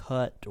funky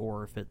cut,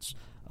 or if it's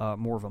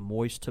more of a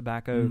moist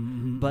tobacco.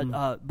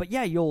 But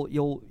yeah,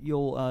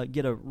 you'll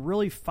get a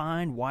really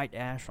fine white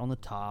ash on the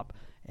top,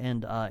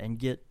 and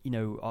get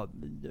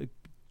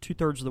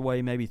 2/3 of the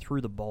way maybe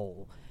through the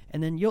bowl.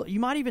 And then you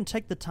might even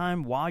take the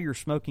time while you're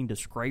smoking to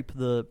scrape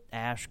the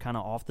ash kind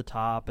of off the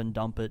top and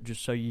dump it,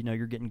 just so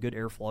you're getting good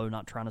airflow,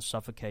 not trying to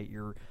suffocate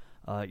your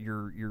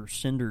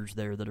cinders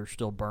there that are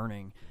still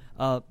burning.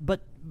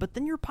 But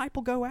then your pipe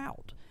will go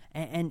out,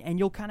 and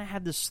you'll kind of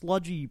have this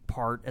sludgy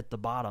part at the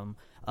bottom.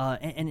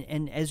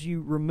 And as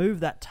you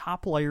remove that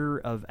top layer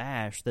of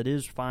ash that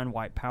is fine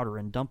white powder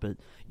and dump it,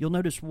 you'll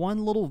notice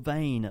one little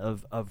vein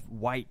of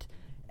white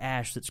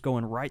ash that's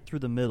going right through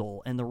the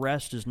middle, and the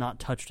rest is not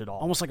touched at all.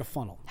 Almost like a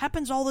funnel.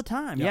 Happens all the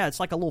time. Yep. Yeah, it's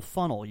like a little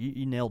funnel.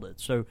 You nailed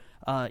it. So,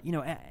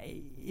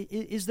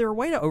 is there a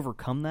way to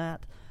overcome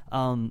that?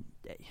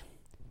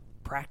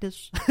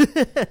 Practice.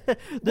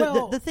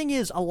 The thing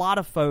is, a lot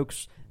of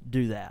folks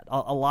do that.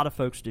 A lot of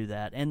folks do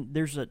that, and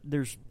there's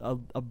a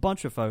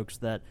bunch of folks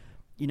that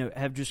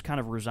have just kind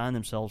of resigned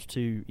themselves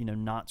to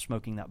not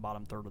smoking that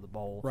bottom third of the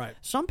bowl. Right.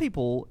 Some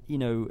people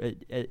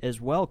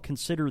as well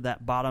consider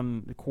that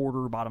bottom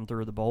quarter, bottom third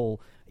of the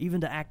bowl even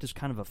to act as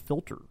kind of a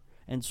filter.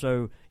 And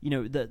so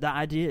the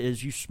idea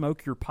is you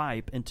smoke your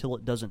pipe until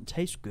it doesn't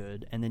taste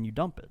good, and then you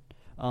dump it.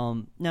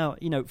 Now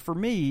for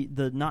me,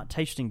 the not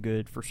tasting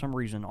good for some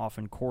reason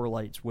often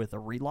correlates with a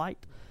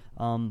relight.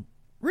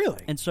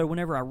 Really? And so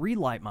whenever I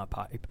relight my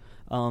pipe,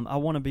 I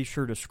want to be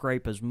sure to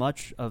scrape as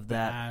much of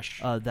that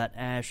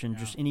ash and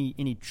just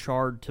any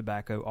charred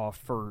tobacco off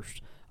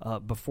first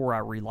before I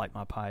relight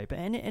my pipe.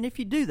 And if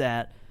you do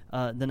that,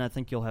 then I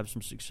think you'll have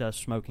some success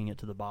smoking it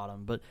to the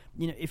bottom. But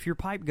if your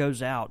pipe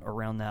goes out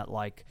around that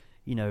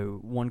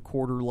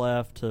 1/4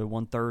 left to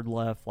 1/3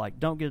 left,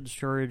 don't get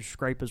discouraged.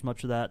 Scrape as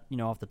much of that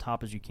off the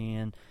top as you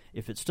can.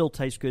 If it still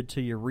tastes good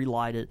to you,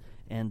 relight it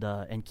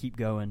and keep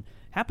going.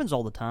 happens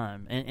all the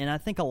time, and I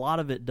think a lot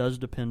of it does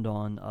depend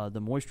on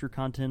the moisture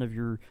content of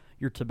your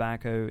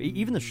tobacco,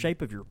 even the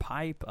shape of your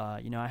pipe.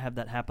 I have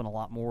that happen a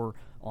lot more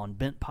on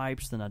bent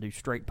pipes than I do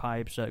straight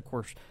pipes. Of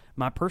course,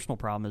 my personal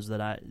problem is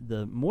that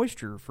the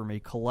moisture for me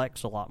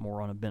collects a lot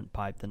more on a bent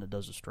pipe than it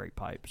does a straight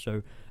pipe.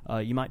 So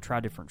you might try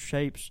different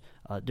shapes,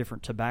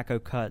 different tobacco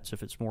cuts.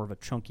 If it's more of a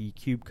chunky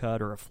cube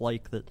cut or a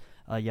flake that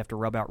you have to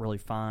rub out really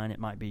fine, it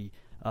might be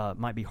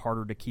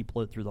harder to keep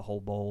lit through the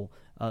whole bowl.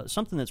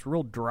 Something that's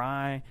real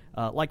dry,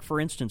 like for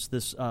instance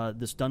this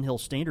Dunhill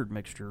Standard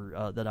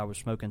mixture that I was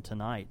smoking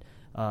tonight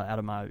out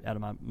of my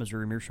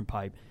Missouri Meerschaum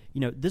pipe.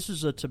 This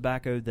is a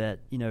tobacco that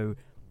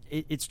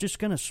it's just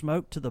going to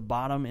smoke to the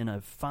bottom in a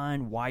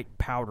fine white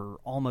powder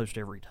almost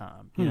every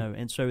time.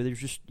 And so there's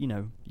just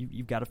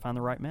you've got to find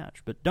the right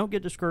match. But don't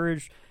get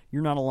discouraged.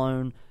 You're not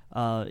alone.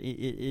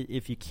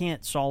 If you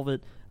can't solve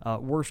it,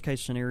 worst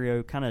case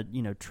scenario, kind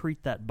of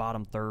treat that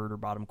bottom third or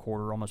bottom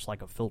quarter almost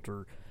like a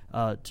filter,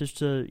 just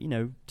to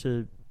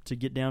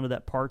get down to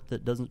that part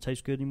that doesn't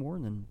taste good anymore,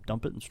 and then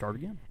dump it and start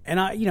again.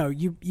 And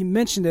you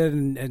mentioned it,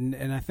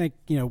 and I think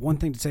one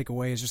thing to take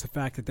away is just the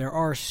fact that there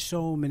are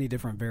so many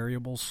different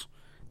variables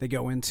that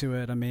go into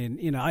it. I mean,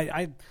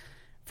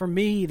 for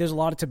me, there's a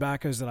lot of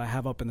tobaccos that I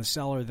have up in the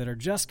cellar that are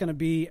just going to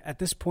be, at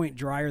this point,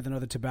 drier than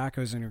other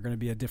tobaccos and are going to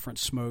be a different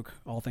smoke,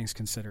 all things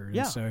considered.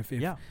 Yeah. And so if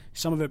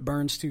some of it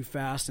burns too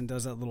fast and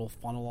does that little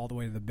funnel all the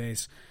way to the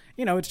base,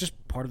 it's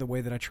just part of the way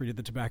that I treated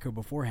the tobacco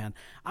beforehand.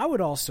 I would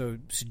also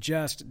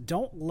suggest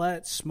don't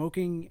let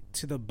smoking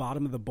to the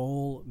bottom of the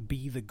bowl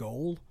be the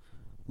goal.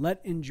 Let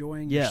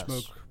enjoying your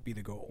smoke be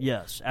the goal.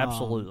 Yes,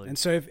 absolutely. And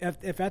so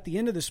if at the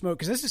end of the smoke,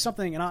 because this is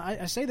something, and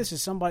I say this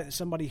as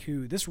somebody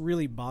who this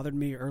really bothered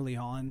me early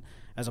on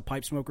as a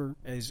pipe smoker,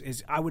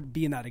 is I would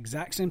be in that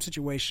exact same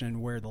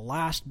situation where the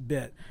last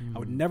bit, I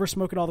would never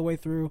smoke it all the way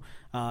through.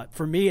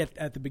 For me,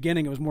 at the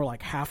beginning, it was more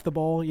like half the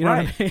bowl. You know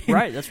what I mean?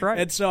 Right, that's right.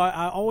 And so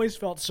I always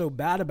felt so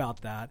bad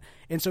about that.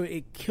 And so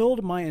it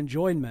killed my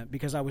enjoyment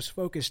because I was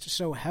focused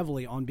so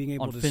heavily on being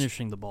able to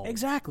finishing the bowl.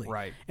 Exactly.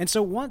 Right. And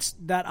so once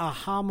that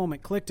aha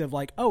moment clicked of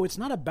like, oh, it's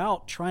not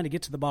about trying to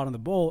get to the bottom of the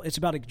bowl, it's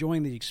about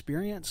enjoying the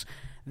experience,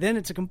 then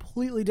it's a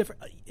completely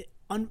different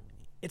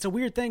it's a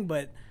weird thing,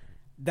 but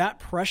that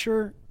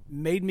pressure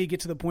made me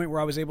get to the point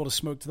where I was able to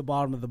smoke to the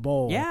bottom of the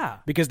bowl. Yeah.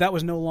 Because that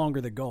was no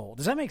longer the goal.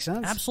 Does that make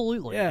sense?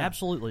 Absolutely. Yeah.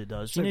 Absolutely it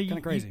does. So kind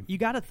of crazy. You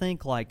got to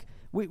think like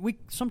we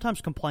sometimes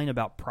complain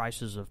about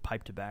prices of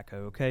pipe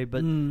tobacco, okay?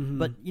 But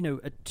but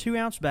a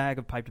 2-ounce bag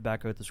of pipe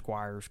tobacco at the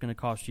Squire is going to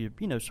cost you,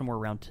 somewhere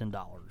around $10.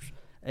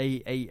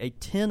 A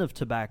tin of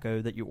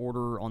tobacco that you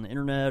order on the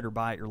internet or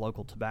buy at your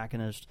local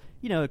tobacconist,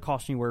 it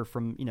costs anywhere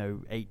from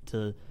 $8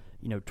 to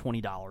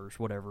 $20,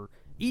 whatever.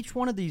 Each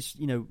one of these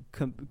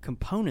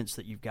components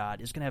that you've got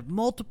is going to have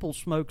multiple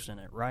smokes in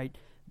it, right?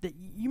 That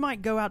you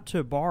might go out to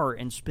a bar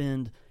and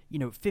spend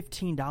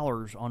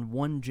 $15 on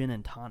one gin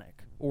and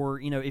tonic, or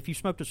if you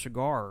smoked a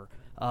cigar,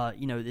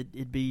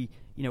 it'd be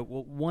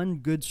one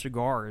good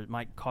cigar, it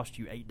might cost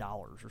you $8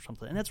 or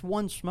something, and that's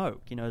one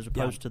smoke, as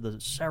opposed to the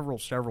several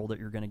that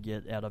you're going to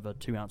get out of a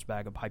 2-ounce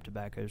bag of pipe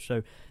tobacco.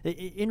 So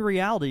in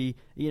reality,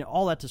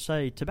 all that to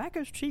say,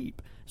 tobacco's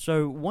cheap.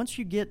 So once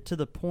you get to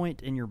the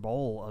point in your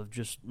bowl of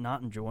just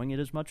not enjoying it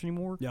as much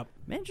anymore,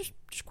 man, just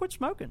quit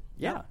smoking.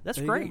 Yeah,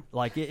 that's great.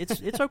 Like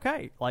it's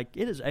okay. Like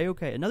it is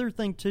a-okay. Another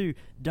thing too,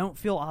 don't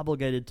feel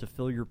obligated to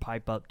fill your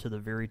pipe up to the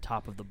very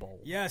top of the bowl.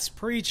 Yes,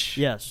 preach.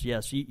 Yes.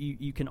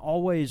 You can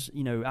always,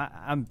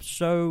 I'm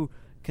so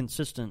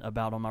consistent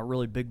about on my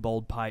really big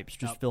bold pipes,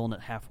 just filling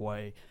it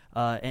halfway,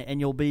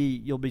 and you'll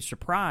be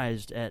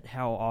surprised at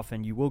how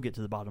often you will get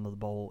to the bottom of the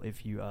bowl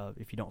if you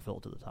don't fill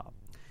it to the top.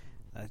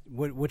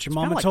 What your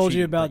mama told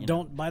you about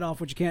don't bite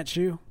off what you can't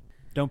chew?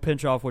 Don't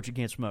pinch off what you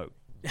can't smoke.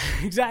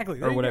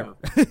 Exactly. Or whatever.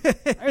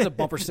 There's a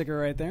bumper sticker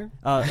right there.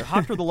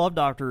 Hofter the Love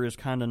Doctor is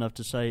kind enough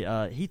to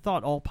say he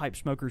thought all pipe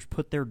smokers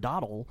put their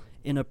dottle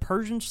in a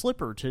Persian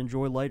slipper to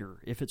enjoy later.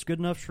 If it's good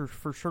enough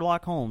for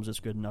Sherlock Holmes, it's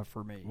good enough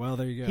for me. Well,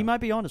 there you go. He might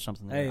be onto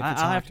something there. Hey,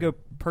 I'll have to go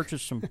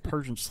purchase some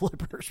Persian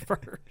slippers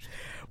first.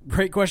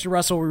 Great question,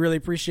 Russell. We really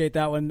appreciate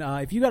that one.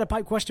 If you got a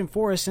pipe question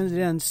for us, send it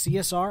in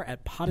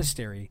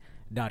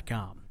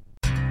csr@podastery.com.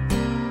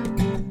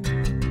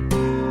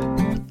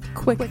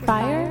 Quick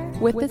Fire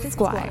with the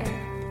Squire.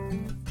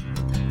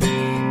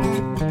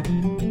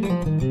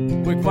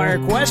 Quick fire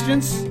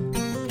questions.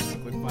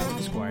 Quick fire with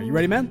the Squire. You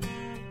ready, man?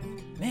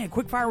 Man,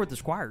 quick fire with the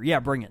Squire. Yeah,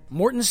 bring it.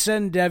 Morton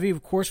Sendevi,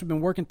 of course, we've been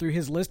working through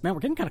his list. Man,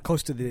 we're getting kind of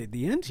close to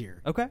the end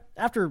here. Okay.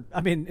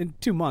 In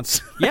 2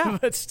 months. Yeah.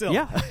 But still.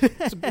 Yeah.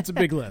 it's a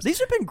big list.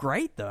 These have been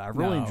great, though. I've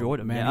really enjoyed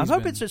them. Man, I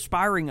hope it's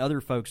inspiring other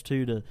folks,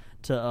 too,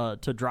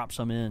 to drop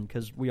some in,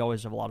 because we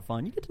always have a lot of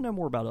fun. You get to know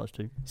more about us,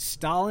 too.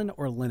 Stalin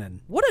or Lenin?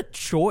 What a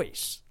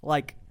choice.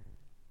 Like,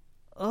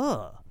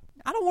 I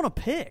don't want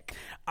to pick.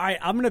 All right,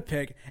 I'm going to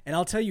pick, and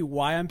I'll tell you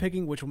why I'm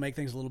picking, which will make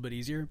things a little bit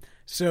easier.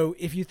 So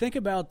if you think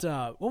about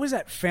what was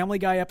that Family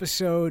Guy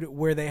episode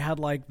where they had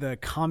like the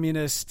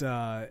communist, it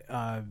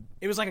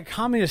was like a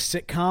communist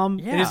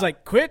sitcom. Yeah. It is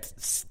like quit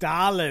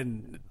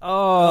Stalin.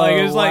 Oh, Like,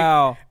 it was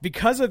wow. like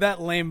because of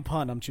that lame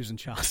pun, I'm choosing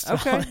Child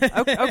Stalin.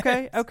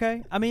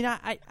 Okay. I mean,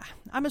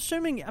 I'm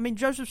assuming. I mean,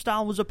 Joseph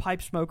Stalin was a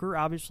pipe smoker.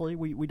 Obviously,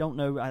 we don't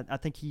know. I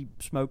think he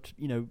smoked,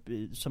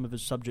 some of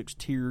his subjects'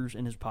 tears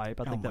in his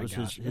pipe. I think that was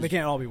his. They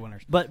can't all be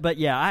winners. But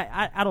yeah,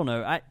 I don't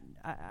know.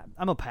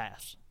 I'm a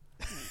pass.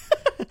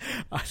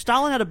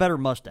 Stalin had a better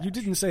mustache. You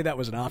didn't say that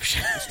was an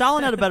option.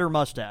 Stalin had a better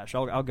mustache.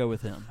 I'll go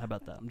with him. How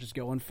about that? I'm just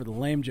going for the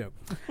lame joke.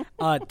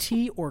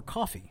 Tea or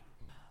coffee?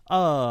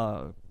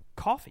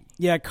 Coffee.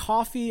 Yeah,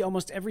 coffee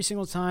almost every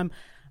single time.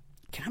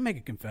 Can I make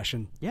a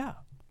confession? Yeah.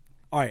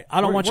 All right,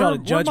 I don't want y'all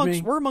to judge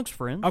me. We're amongst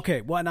friends.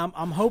 Okay, well, and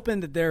I'm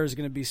hoping that there's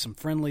going to be some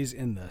friendlies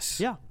in this.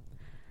 Yeah.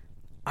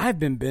 I've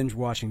been binge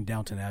watching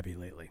Downton Abbey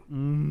lately.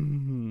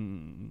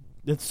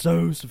 It's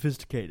so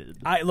sophisticated.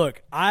 I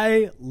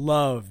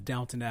love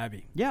Downton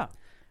Abbey. Yeah.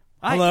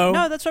 Hello?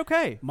 No, that's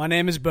okay. My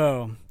name is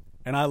Bo,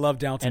 and I love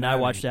Downton And Abbey. I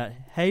watched that.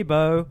 Hey,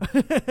 Bo.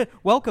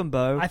 Welcome,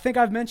 Bo. I think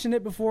I've mentioned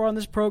it before on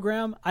this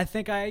program. I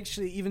think I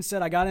actually even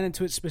said I got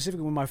into it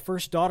specifically when my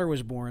first daughter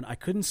was born. I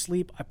couldn't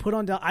sleep. I put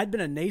on I'd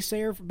been a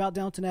naysayer about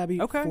Downton Abbey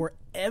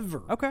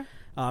forever. Okay.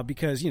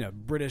 Because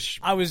British.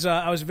 I was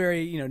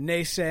very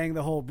naysaying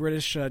the whole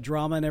British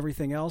drama and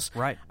everything else.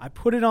 Right. I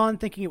put it on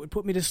thinking it would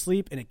put me to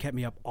sleep, and it kept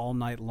me up all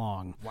night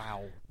long.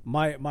 Wow.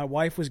 My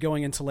wife was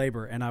going into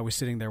labor, and I was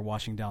sitting there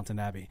watching Downton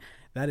Abbey.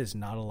 That is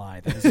not a lie.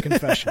 That is a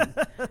confession.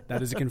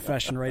 That is a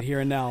confession right here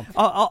and now.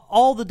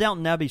 All the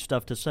Downton Abbey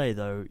stuff to say,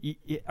 though,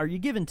 are you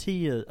giving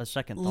tea a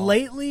second thought?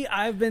 Lately,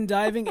 I've been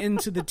diving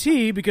into the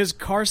tea because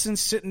Carson's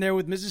sitting there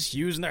with Mrs.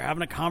 Hughes, and they're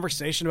having a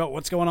conversation about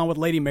what's going on with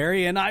Lady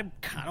Mary, and I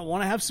kind of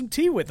want to have some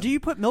tea with them. Do you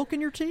put milk in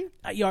your tea?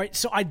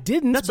 So I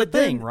didn't. That's but a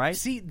thing, then, right?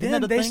 See, Isn't then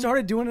that a they thing?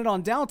 started doing it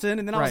on Downton,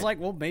 and then I was Right. like,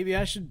 well, maybe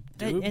I should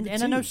do And the I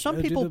tea. know some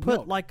Do people the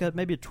put milk.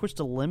 maybe a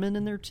twist of lemon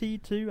in their tea,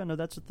 too. I know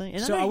that's a thing.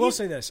 And So know I will you-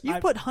 say this. You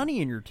put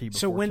honey in your tea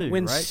before, So when too,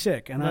 right?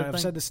 sick, and Isn't that a I've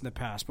thing? said this in the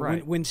past, but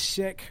Right. when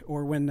sick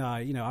or when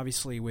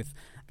obviously with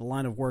the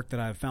line of work that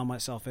I've found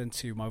myself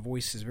into, my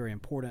voice is very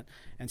important,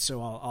 and so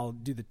I'll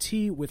do the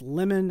tea with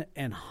lemon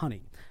and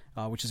honey,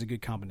 which is a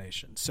good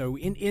combination. So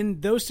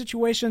in those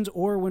situations,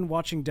 or when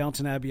watching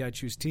Downton Abbey, I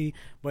choose tea,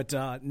 but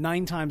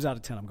 9 times out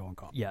of 10, I'm going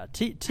coffee. Yeah,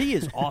 tea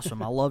is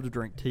awesome. I love to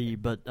drink tea,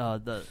 but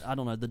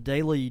the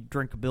daily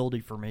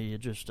drinkability for me, it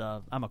just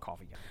I'm a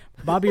coffee guy.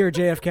 Bobby or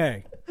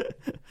JFK?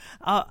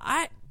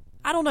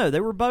 I don't know. They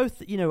were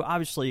both,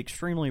 obviously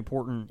extremely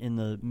important in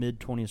the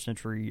mid-20th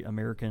century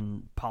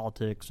American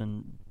politics,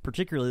 and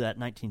particularly that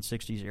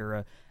 1960s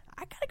era.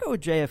 I gotta go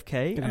with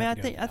JFK. I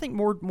mean, I think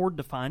more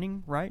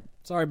defining, right?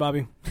 Sorry,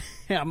 Bobby.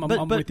 Yeah, I'm But with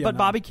you. on but that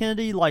Bobby one.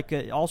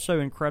 Kennedy,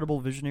 also incredible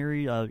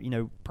visionary.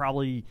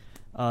 Probably,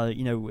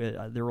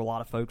 there were a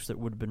lot of folks that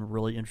would have been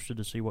really interested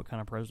to see what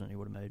kind of president he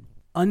would have made.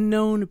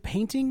 Unknown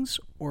paintings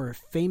or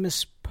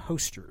famous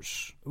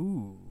posters?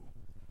 Ooh,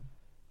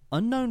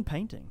 unknown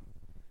painting.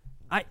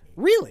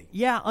 Really?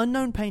 Yeah,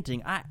 unknown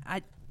painting.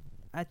 I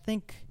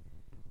think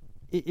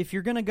if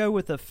you're going to go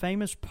with a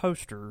famous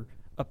poster,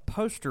 a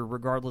poster,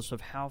 regardless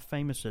of how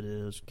famous it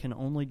is, can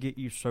only get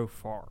you so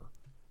far.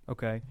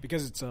 Okay?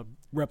 Because it's a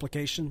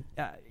replication?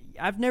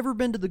 I've never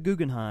been to the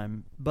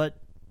Guggenheim, but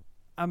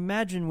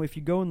imagine if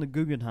you go in the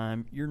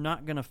Guggenheim, you're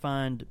not going to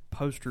find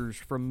posters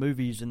from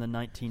movies in the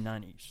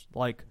 1990s.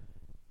 Like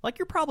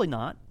you're probably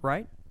not,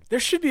 right? There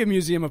should be a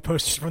museum of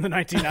posters from the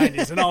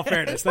 1990s. In all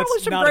fairness, Probably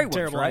that's some not great a ones,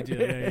 terrible right?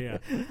 idea.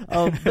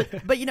 Yeah.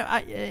 But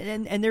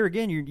and there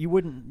again, you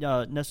wouldn't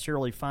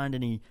necessarily find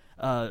any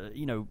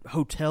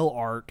hotel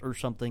art or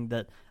something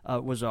that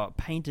was a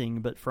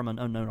painting, but from an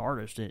unknown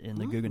artist in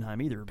the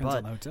Guggenheim either. Depends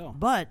on the hotel.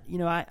 But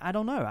I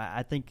don't know.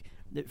 I think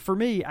that for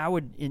me, I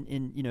would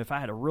if I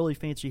had a really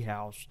fancy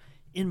house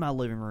in my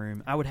living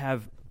room, I would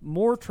have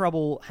more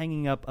trouble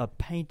hanging up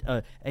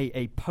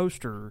a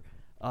poster.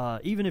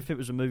 Even if it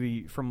was a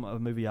movie from a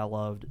movie I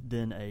loved,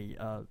 than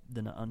an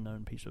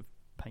unknown piece of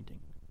painting.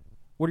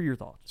 What are your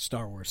thoughts?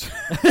 Star Wars.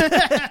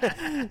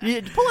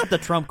 You pull out the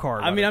trump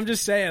card. I mean, I'm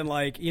just saying,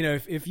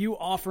 if you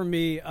offer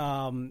me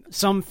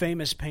some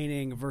famous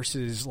painting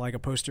versus like a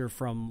poster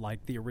from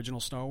like the original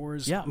Star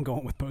Wars, Yeah. I'm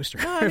going with poster.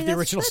 No, I mean, the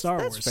original Star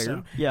that's Wars. fair.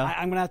 So Yeah.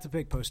 I'm going to have to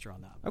pick poster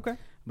on that. Okay.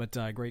 But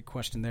great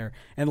question there.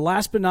 And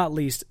last but not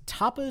least,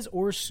 tapas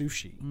or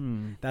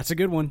sushi? That's a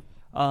good one.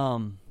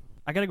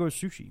 I gotta go with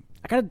sushi.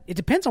 It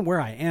depends on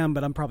where I am,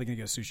 but I'm probably going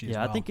to go sushi as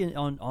Yeah, well. I think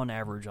on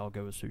average I'll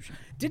go with sushi.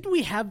 Didn't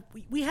we have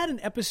we had an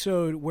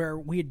episode where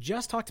we had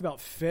just talked about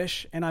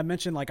fish, and I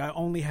mentioned like I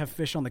only have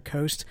fish on the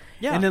coast.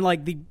 Yeah. And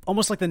then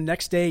almost like the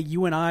next day,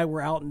 you and I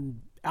were out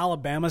in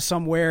Alabama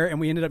somewhere, and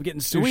we ended up getting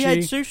sushi. We had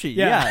sushi,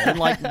 yeah, in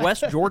like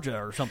West Georgia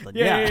or something.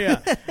 Yeah.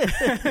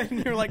 And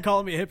you were like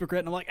calling me a hypocrite,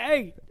 and I'm like,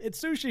 hey,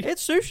 it's sushi.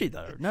 It's sushi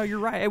though. No, you're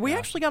right. And we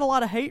actually got a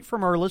lot of hate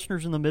from our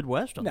listeners in the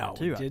Midwest on No, that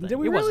too. we I didn't. think. Did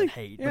we it really? wasn't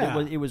hate, Yeah.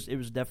 but it was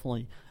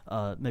definitely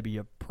maybe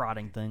a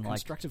prodding thing. Like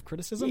Constructive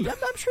criticism? Yeah,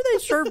 I'm sure they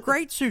serve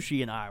great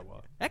sushi in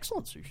Iowa.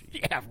 Excellent sushi.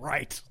 Yeah,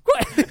 right.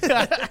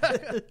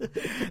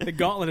 The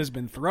gauntlet has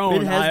been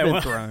thrown. It has Iowa.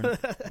 been thrown.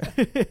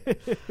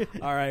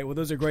 All right. Well,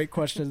 those are great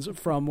questions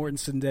from Morton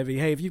Sindevi.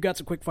 Hey, if you've got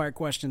some quick fire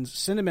questions,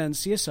 send them in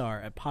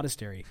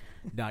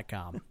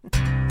csr@podastery.com.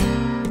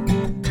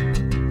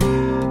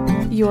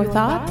 Your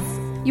thoughts,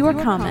 your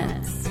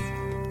comments,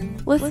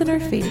 listener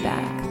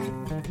feedback.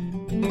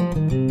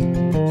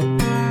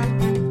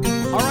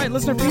 All right,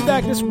 listener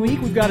feedback this week.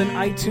 We've got an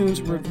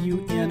iTunes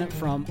review in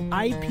from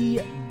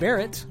IP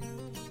Barrett.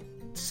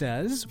 It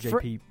says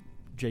JP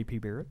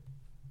Barrett.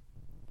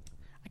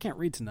 I can't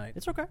read tonight.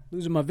 It's okay.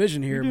 Losing my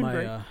vision here You're in doing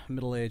my great.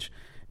 middle age.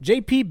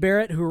 JP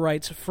Barrett, who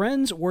writes,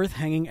 friends worth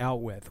hanging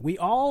out with. We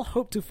all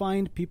hope to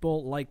find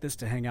people like this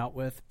to hang out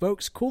with.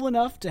 Folks cool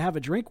enough to have a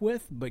drink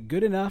with, but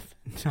good enough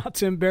not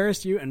to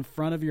embarrass you in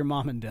front of your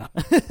mom and dad.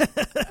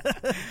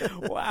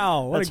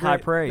 Wow. That's high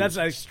praise. That's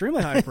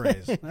extremely high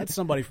praise. That's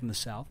somebody from the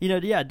South.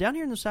 Down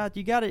here in the South,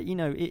 you got to,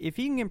 if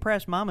you can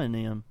impress Mama and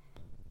them,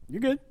 You're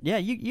good. yeah,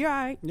 you're all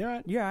right. You're all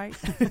right. You're all right.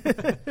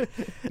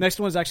 Next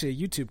one is actually a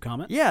YouTube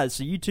comment. Yeah,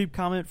 it's a YouTube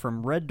comment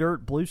from Red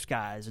Dirt Blue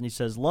Skies, and he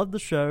says, love the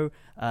show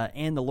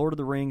and the Lord of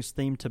the Rings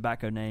themed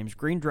tobacco names.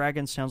 Green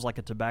Dragon sounds like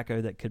a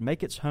tobacco that could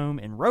make its home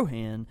in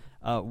Rohan.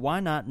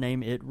 Why not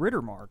name it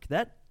Rittermark?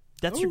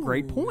 That's a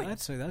great point.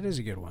 That is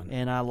a good one.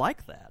 And I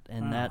like that.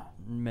 And that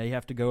may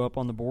have to go up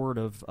on the board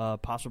of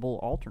possible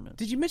alternates.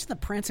 Did you mention the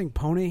Prancing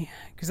Pony?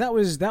 Because that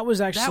was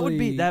actually That would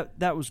be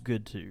that was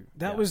good too.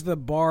 That was the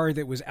bar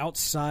that was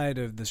outside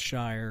of the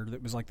Shire.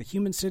 That was like the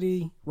Human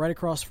City, right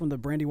across from the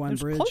Brandywine It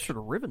was Bridge. closer to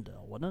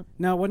Rivendell, wasn't it?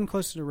 No, it wasn't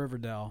closer to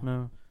Riverdale.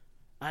 No.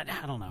 I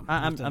don't know.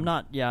 I'm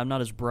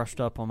not as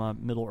brushed up on my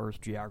Middle Earth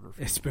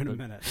geography. It's been a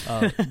minute.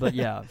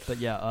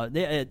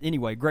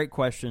 Anyway, great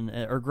question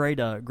or great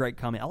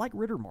comment. I like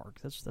Rittermark.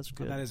 That's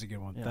good. That is a good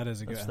one. Yeah, that is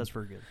a good one. That's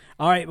very good.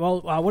 All right.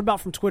 Well, what about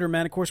from Twitter,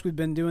 man? Of course, we've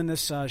been doing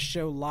this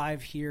show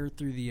live here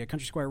through the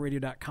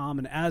CountrySquireRadio.com,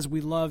 and as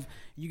we love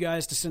you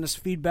guys to send us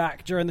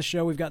feedback during the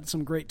show, we've got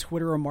some great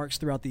Twitter remarks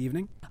throughout the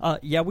evening.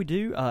 Yeah, we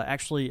do.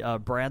 Actually,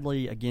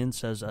 Bradley again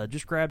says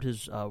just grabbed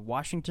his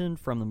Washington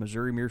from the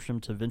Missouri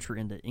Meerschaum to venture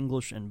into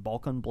English and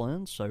Balkan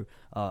blends. So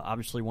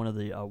obviously one of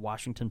the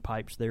Washington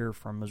pipes there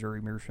from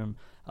Missouri Meerschaum.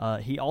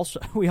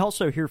 We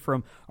also hear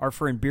from our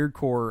friend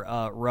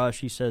Beardcore Rush.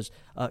 He says,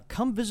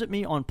 "Come visit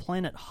me on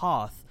Planet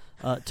Hoth."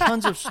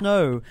 Tons of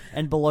snow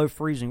and below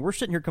freezing. We're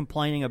sitting here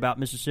complaining about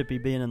Mississippi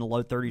being in the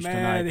low 30s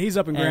tonight. He's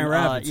up in Grand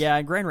Rapids. Yeah,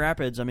 in Grand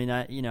Rapids. I mean,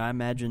 I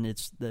imagine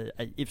it's the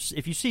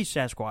if you see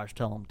Sasquatch,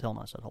 tell him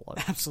I said hello.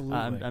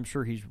 Absolutely. I'm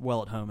sure he's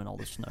well at home in all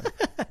the snow.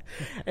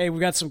 Hey, we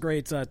got some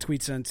great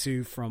tweets in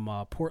too from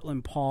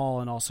Portland Paul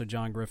and also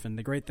John Griffin.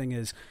 The great thing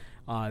is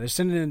they're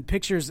sending in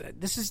pictures.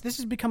 This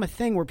has become a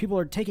thing where people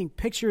are taking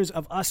pictures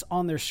of us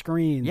on their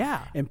screen,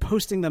 and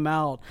posting them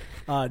out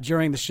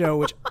during the show,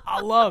 which I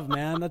love,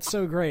 man. That's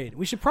so great.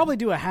 We should probably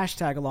do a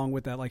hashtag along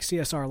with that, like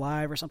CSR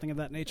Live or something of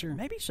that nature.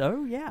 Maybe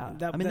so. Yeah.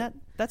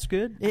 That's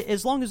good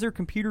as long as their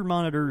computer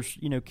monitors,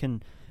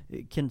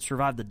 can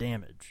survive the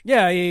damage.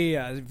 Yeah.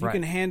 If you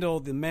can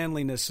handle the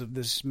manliness of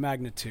this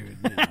magnitude,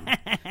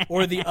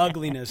 or the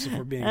ugliness, if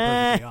we're being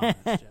perfectly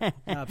honest. Yeah,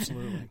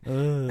 absolutely.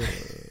 Well,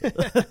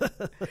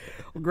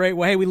 great.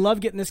 Well, hey, we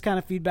love getting this kind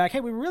of feedback. Hey,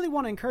 we really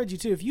want to encourage you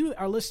too. If you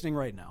are listening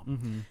right now,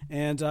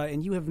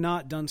 and you have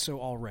not done so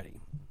already,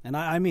 and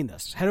I mean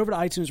this, head over to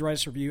iTunes, write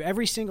us a review.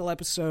 Every single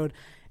episode,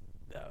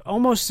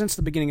 almost since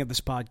the beginning of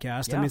this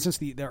podcast, Yeah. I mean, since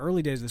the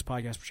early days of this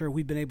podcast, for sure,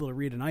 we've been able to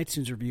read an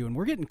iTunes review, and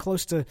we're getting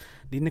close to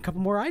needing a couple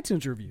more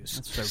iTunes reviews.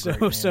 That's so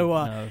great, man.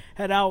 So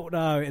head out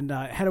and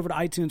head over to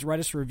iTunes, write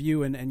us a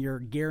review, and you're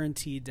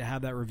guaranteed to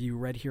have that review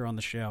read here on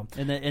the show.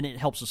 And it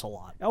helps us a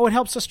lot. Oh, it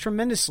helps us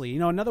tremendously.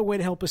 Another way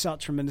to help us out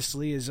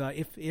tremendously is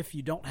if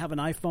you don't have an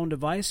iPhone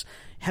device,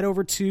 head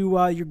over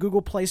to your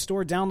Google Play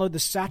Store, download the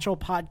Satchel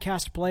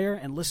Podcast Player,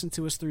 and listen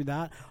to us through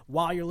that.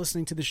 While you're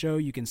listening to the show,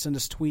 you can send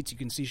us tweets, you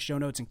can see show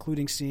notes,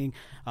 including seeing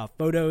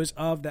photos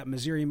of that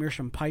Missouri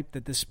Meerschaum pipe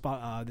that this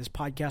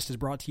podcast is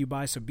brought to you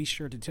by. So be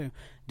sure to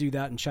do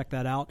that and check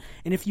that out.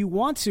 And if you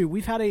want to,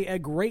 we've had a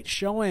great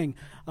showing,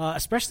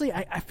 especially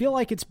I feel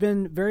like it's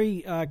been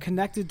very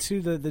connected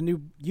to the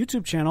new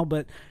YouTube channel,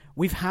 but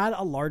we've had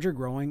a larger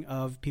growing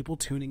of people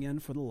tuning in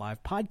for the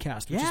live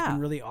podcast, which has been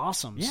really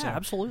awesome. Yeah, so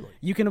absolutely.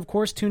 You can, of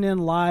course, tune in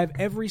live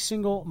every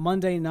single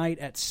Monday night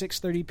at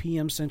 6:30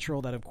 p.m.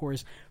 Central. That, of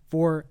course,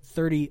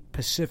 4:30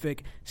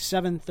 Pacific,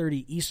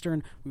 7:30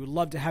 Eastern. We would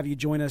love to have you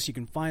join us. You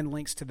can find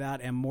links to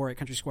that and more at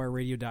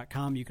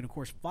CountrySquireRadio.com. You can, of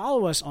course,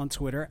 follow us on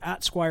Twitter.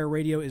 At Squire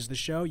Radio is the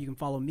show. You can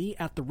follow me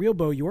at The Real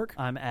Bo York.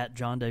 I'm at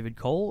John David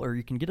Cole, or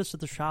you can get us at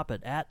the shop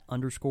at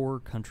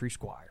 _Country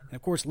Squire. And,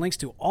 of course, links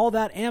to all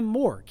that and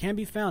more can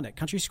be found at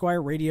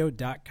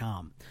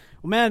CountrySquireRadio.com.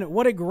 Well, man,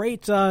 what a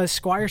great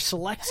Squire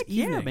Select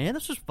evening. Yeah, man,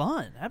 this was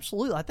fun.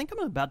 Absolutely. I think I'm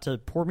about to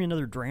pour me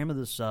another dram of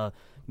this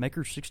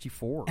Maker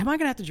 64. Am I going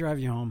to have to drive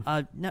you home?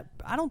 No,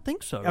 I don't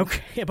think so.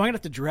 Okay. Am I going to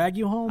have to drag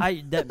you home?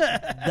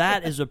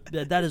 That is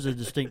a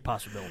distinct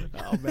possibility.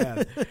 Oh,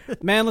 man.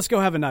 Man, let's go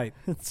have a night.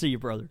 See you,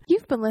 brother.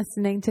 You've been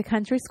listening to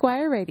Country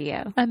Squire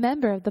Radio, a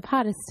member of the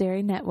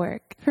Podastery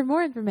Network. For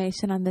more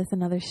information on this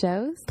and other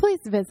shows, please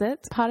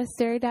visit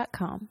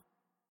podastery.com.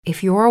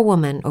 If you're a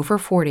woman over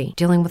 40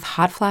 dealing with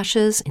hot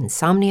flashes,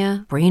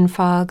 insomnia, brain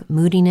fog,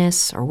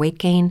 moodiness, or weight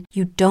gain,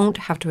 you don't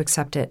have to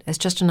accept it as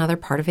just another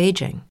part of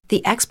aging.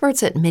 The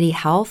experts at MIDI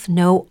Health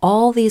know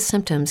all these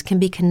symptoms can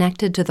be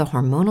connected to the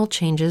hormonal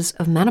changes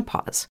of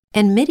menopause.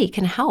 And MIDI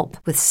can help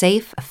with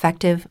safe,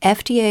 effective,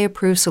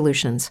 FDA-approved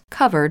solutions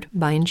covered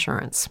by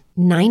insurance.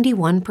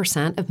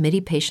 91% of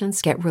MIDI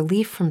patients get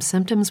relief from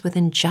symptoms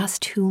within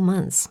just 2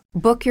 months.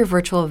 Book your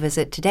virtual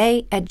visit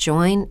today at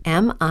joinmidi.com.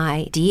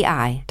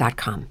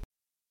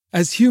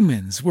 As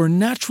humans, we're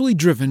naturally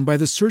driven by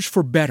the search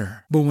for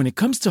better. But when it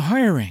comes to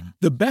hiring,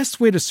 the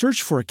best way to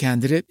search for a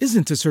candidate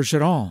isn't to search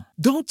at all.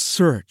 Don't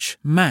search,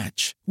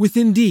 match with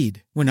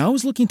Indeed. When I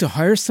was looking to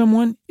hire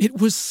someone, it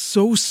was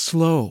so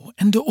slow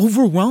and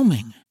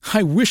overwhelming.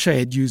 I wish I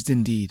had used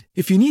Indeed.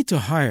 If you need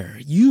to hire,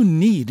 you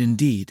need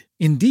Indeed.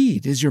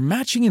 Indeed is your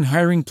matching and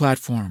hiring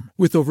platform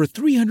with over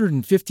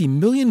 350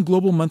 million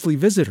global monthly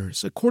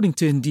visitors, according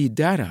to Indeed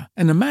data,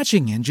 and a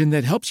matching engine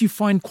that helps you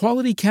find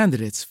quality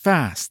candidates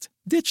fast.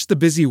 Ditch the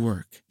busy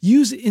work.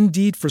 Use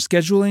Indeed for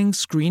scheduling,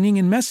 screening,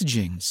 and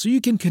messaging so you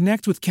can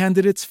connect with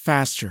candidates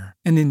faster.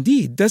 And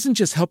Indeed doesn't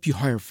just help you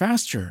hire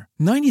faster.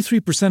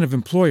 93% of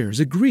employers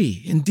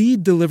agree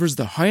Indeed delivers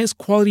the highest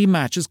quality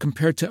matches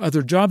compared to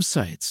other job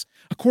sites,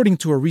 according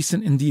to a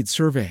recent Indeed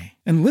survey.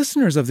 And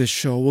listeners of this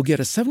show will get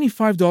a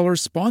 $75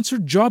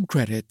 sponsored job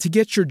credit to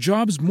get your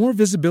jobs more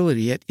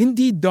visibility at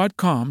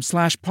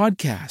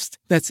Indeed.com/podcast.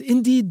 That's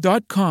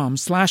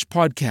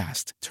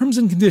Indeed.com/podcast. Terms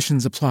and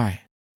conditions apply.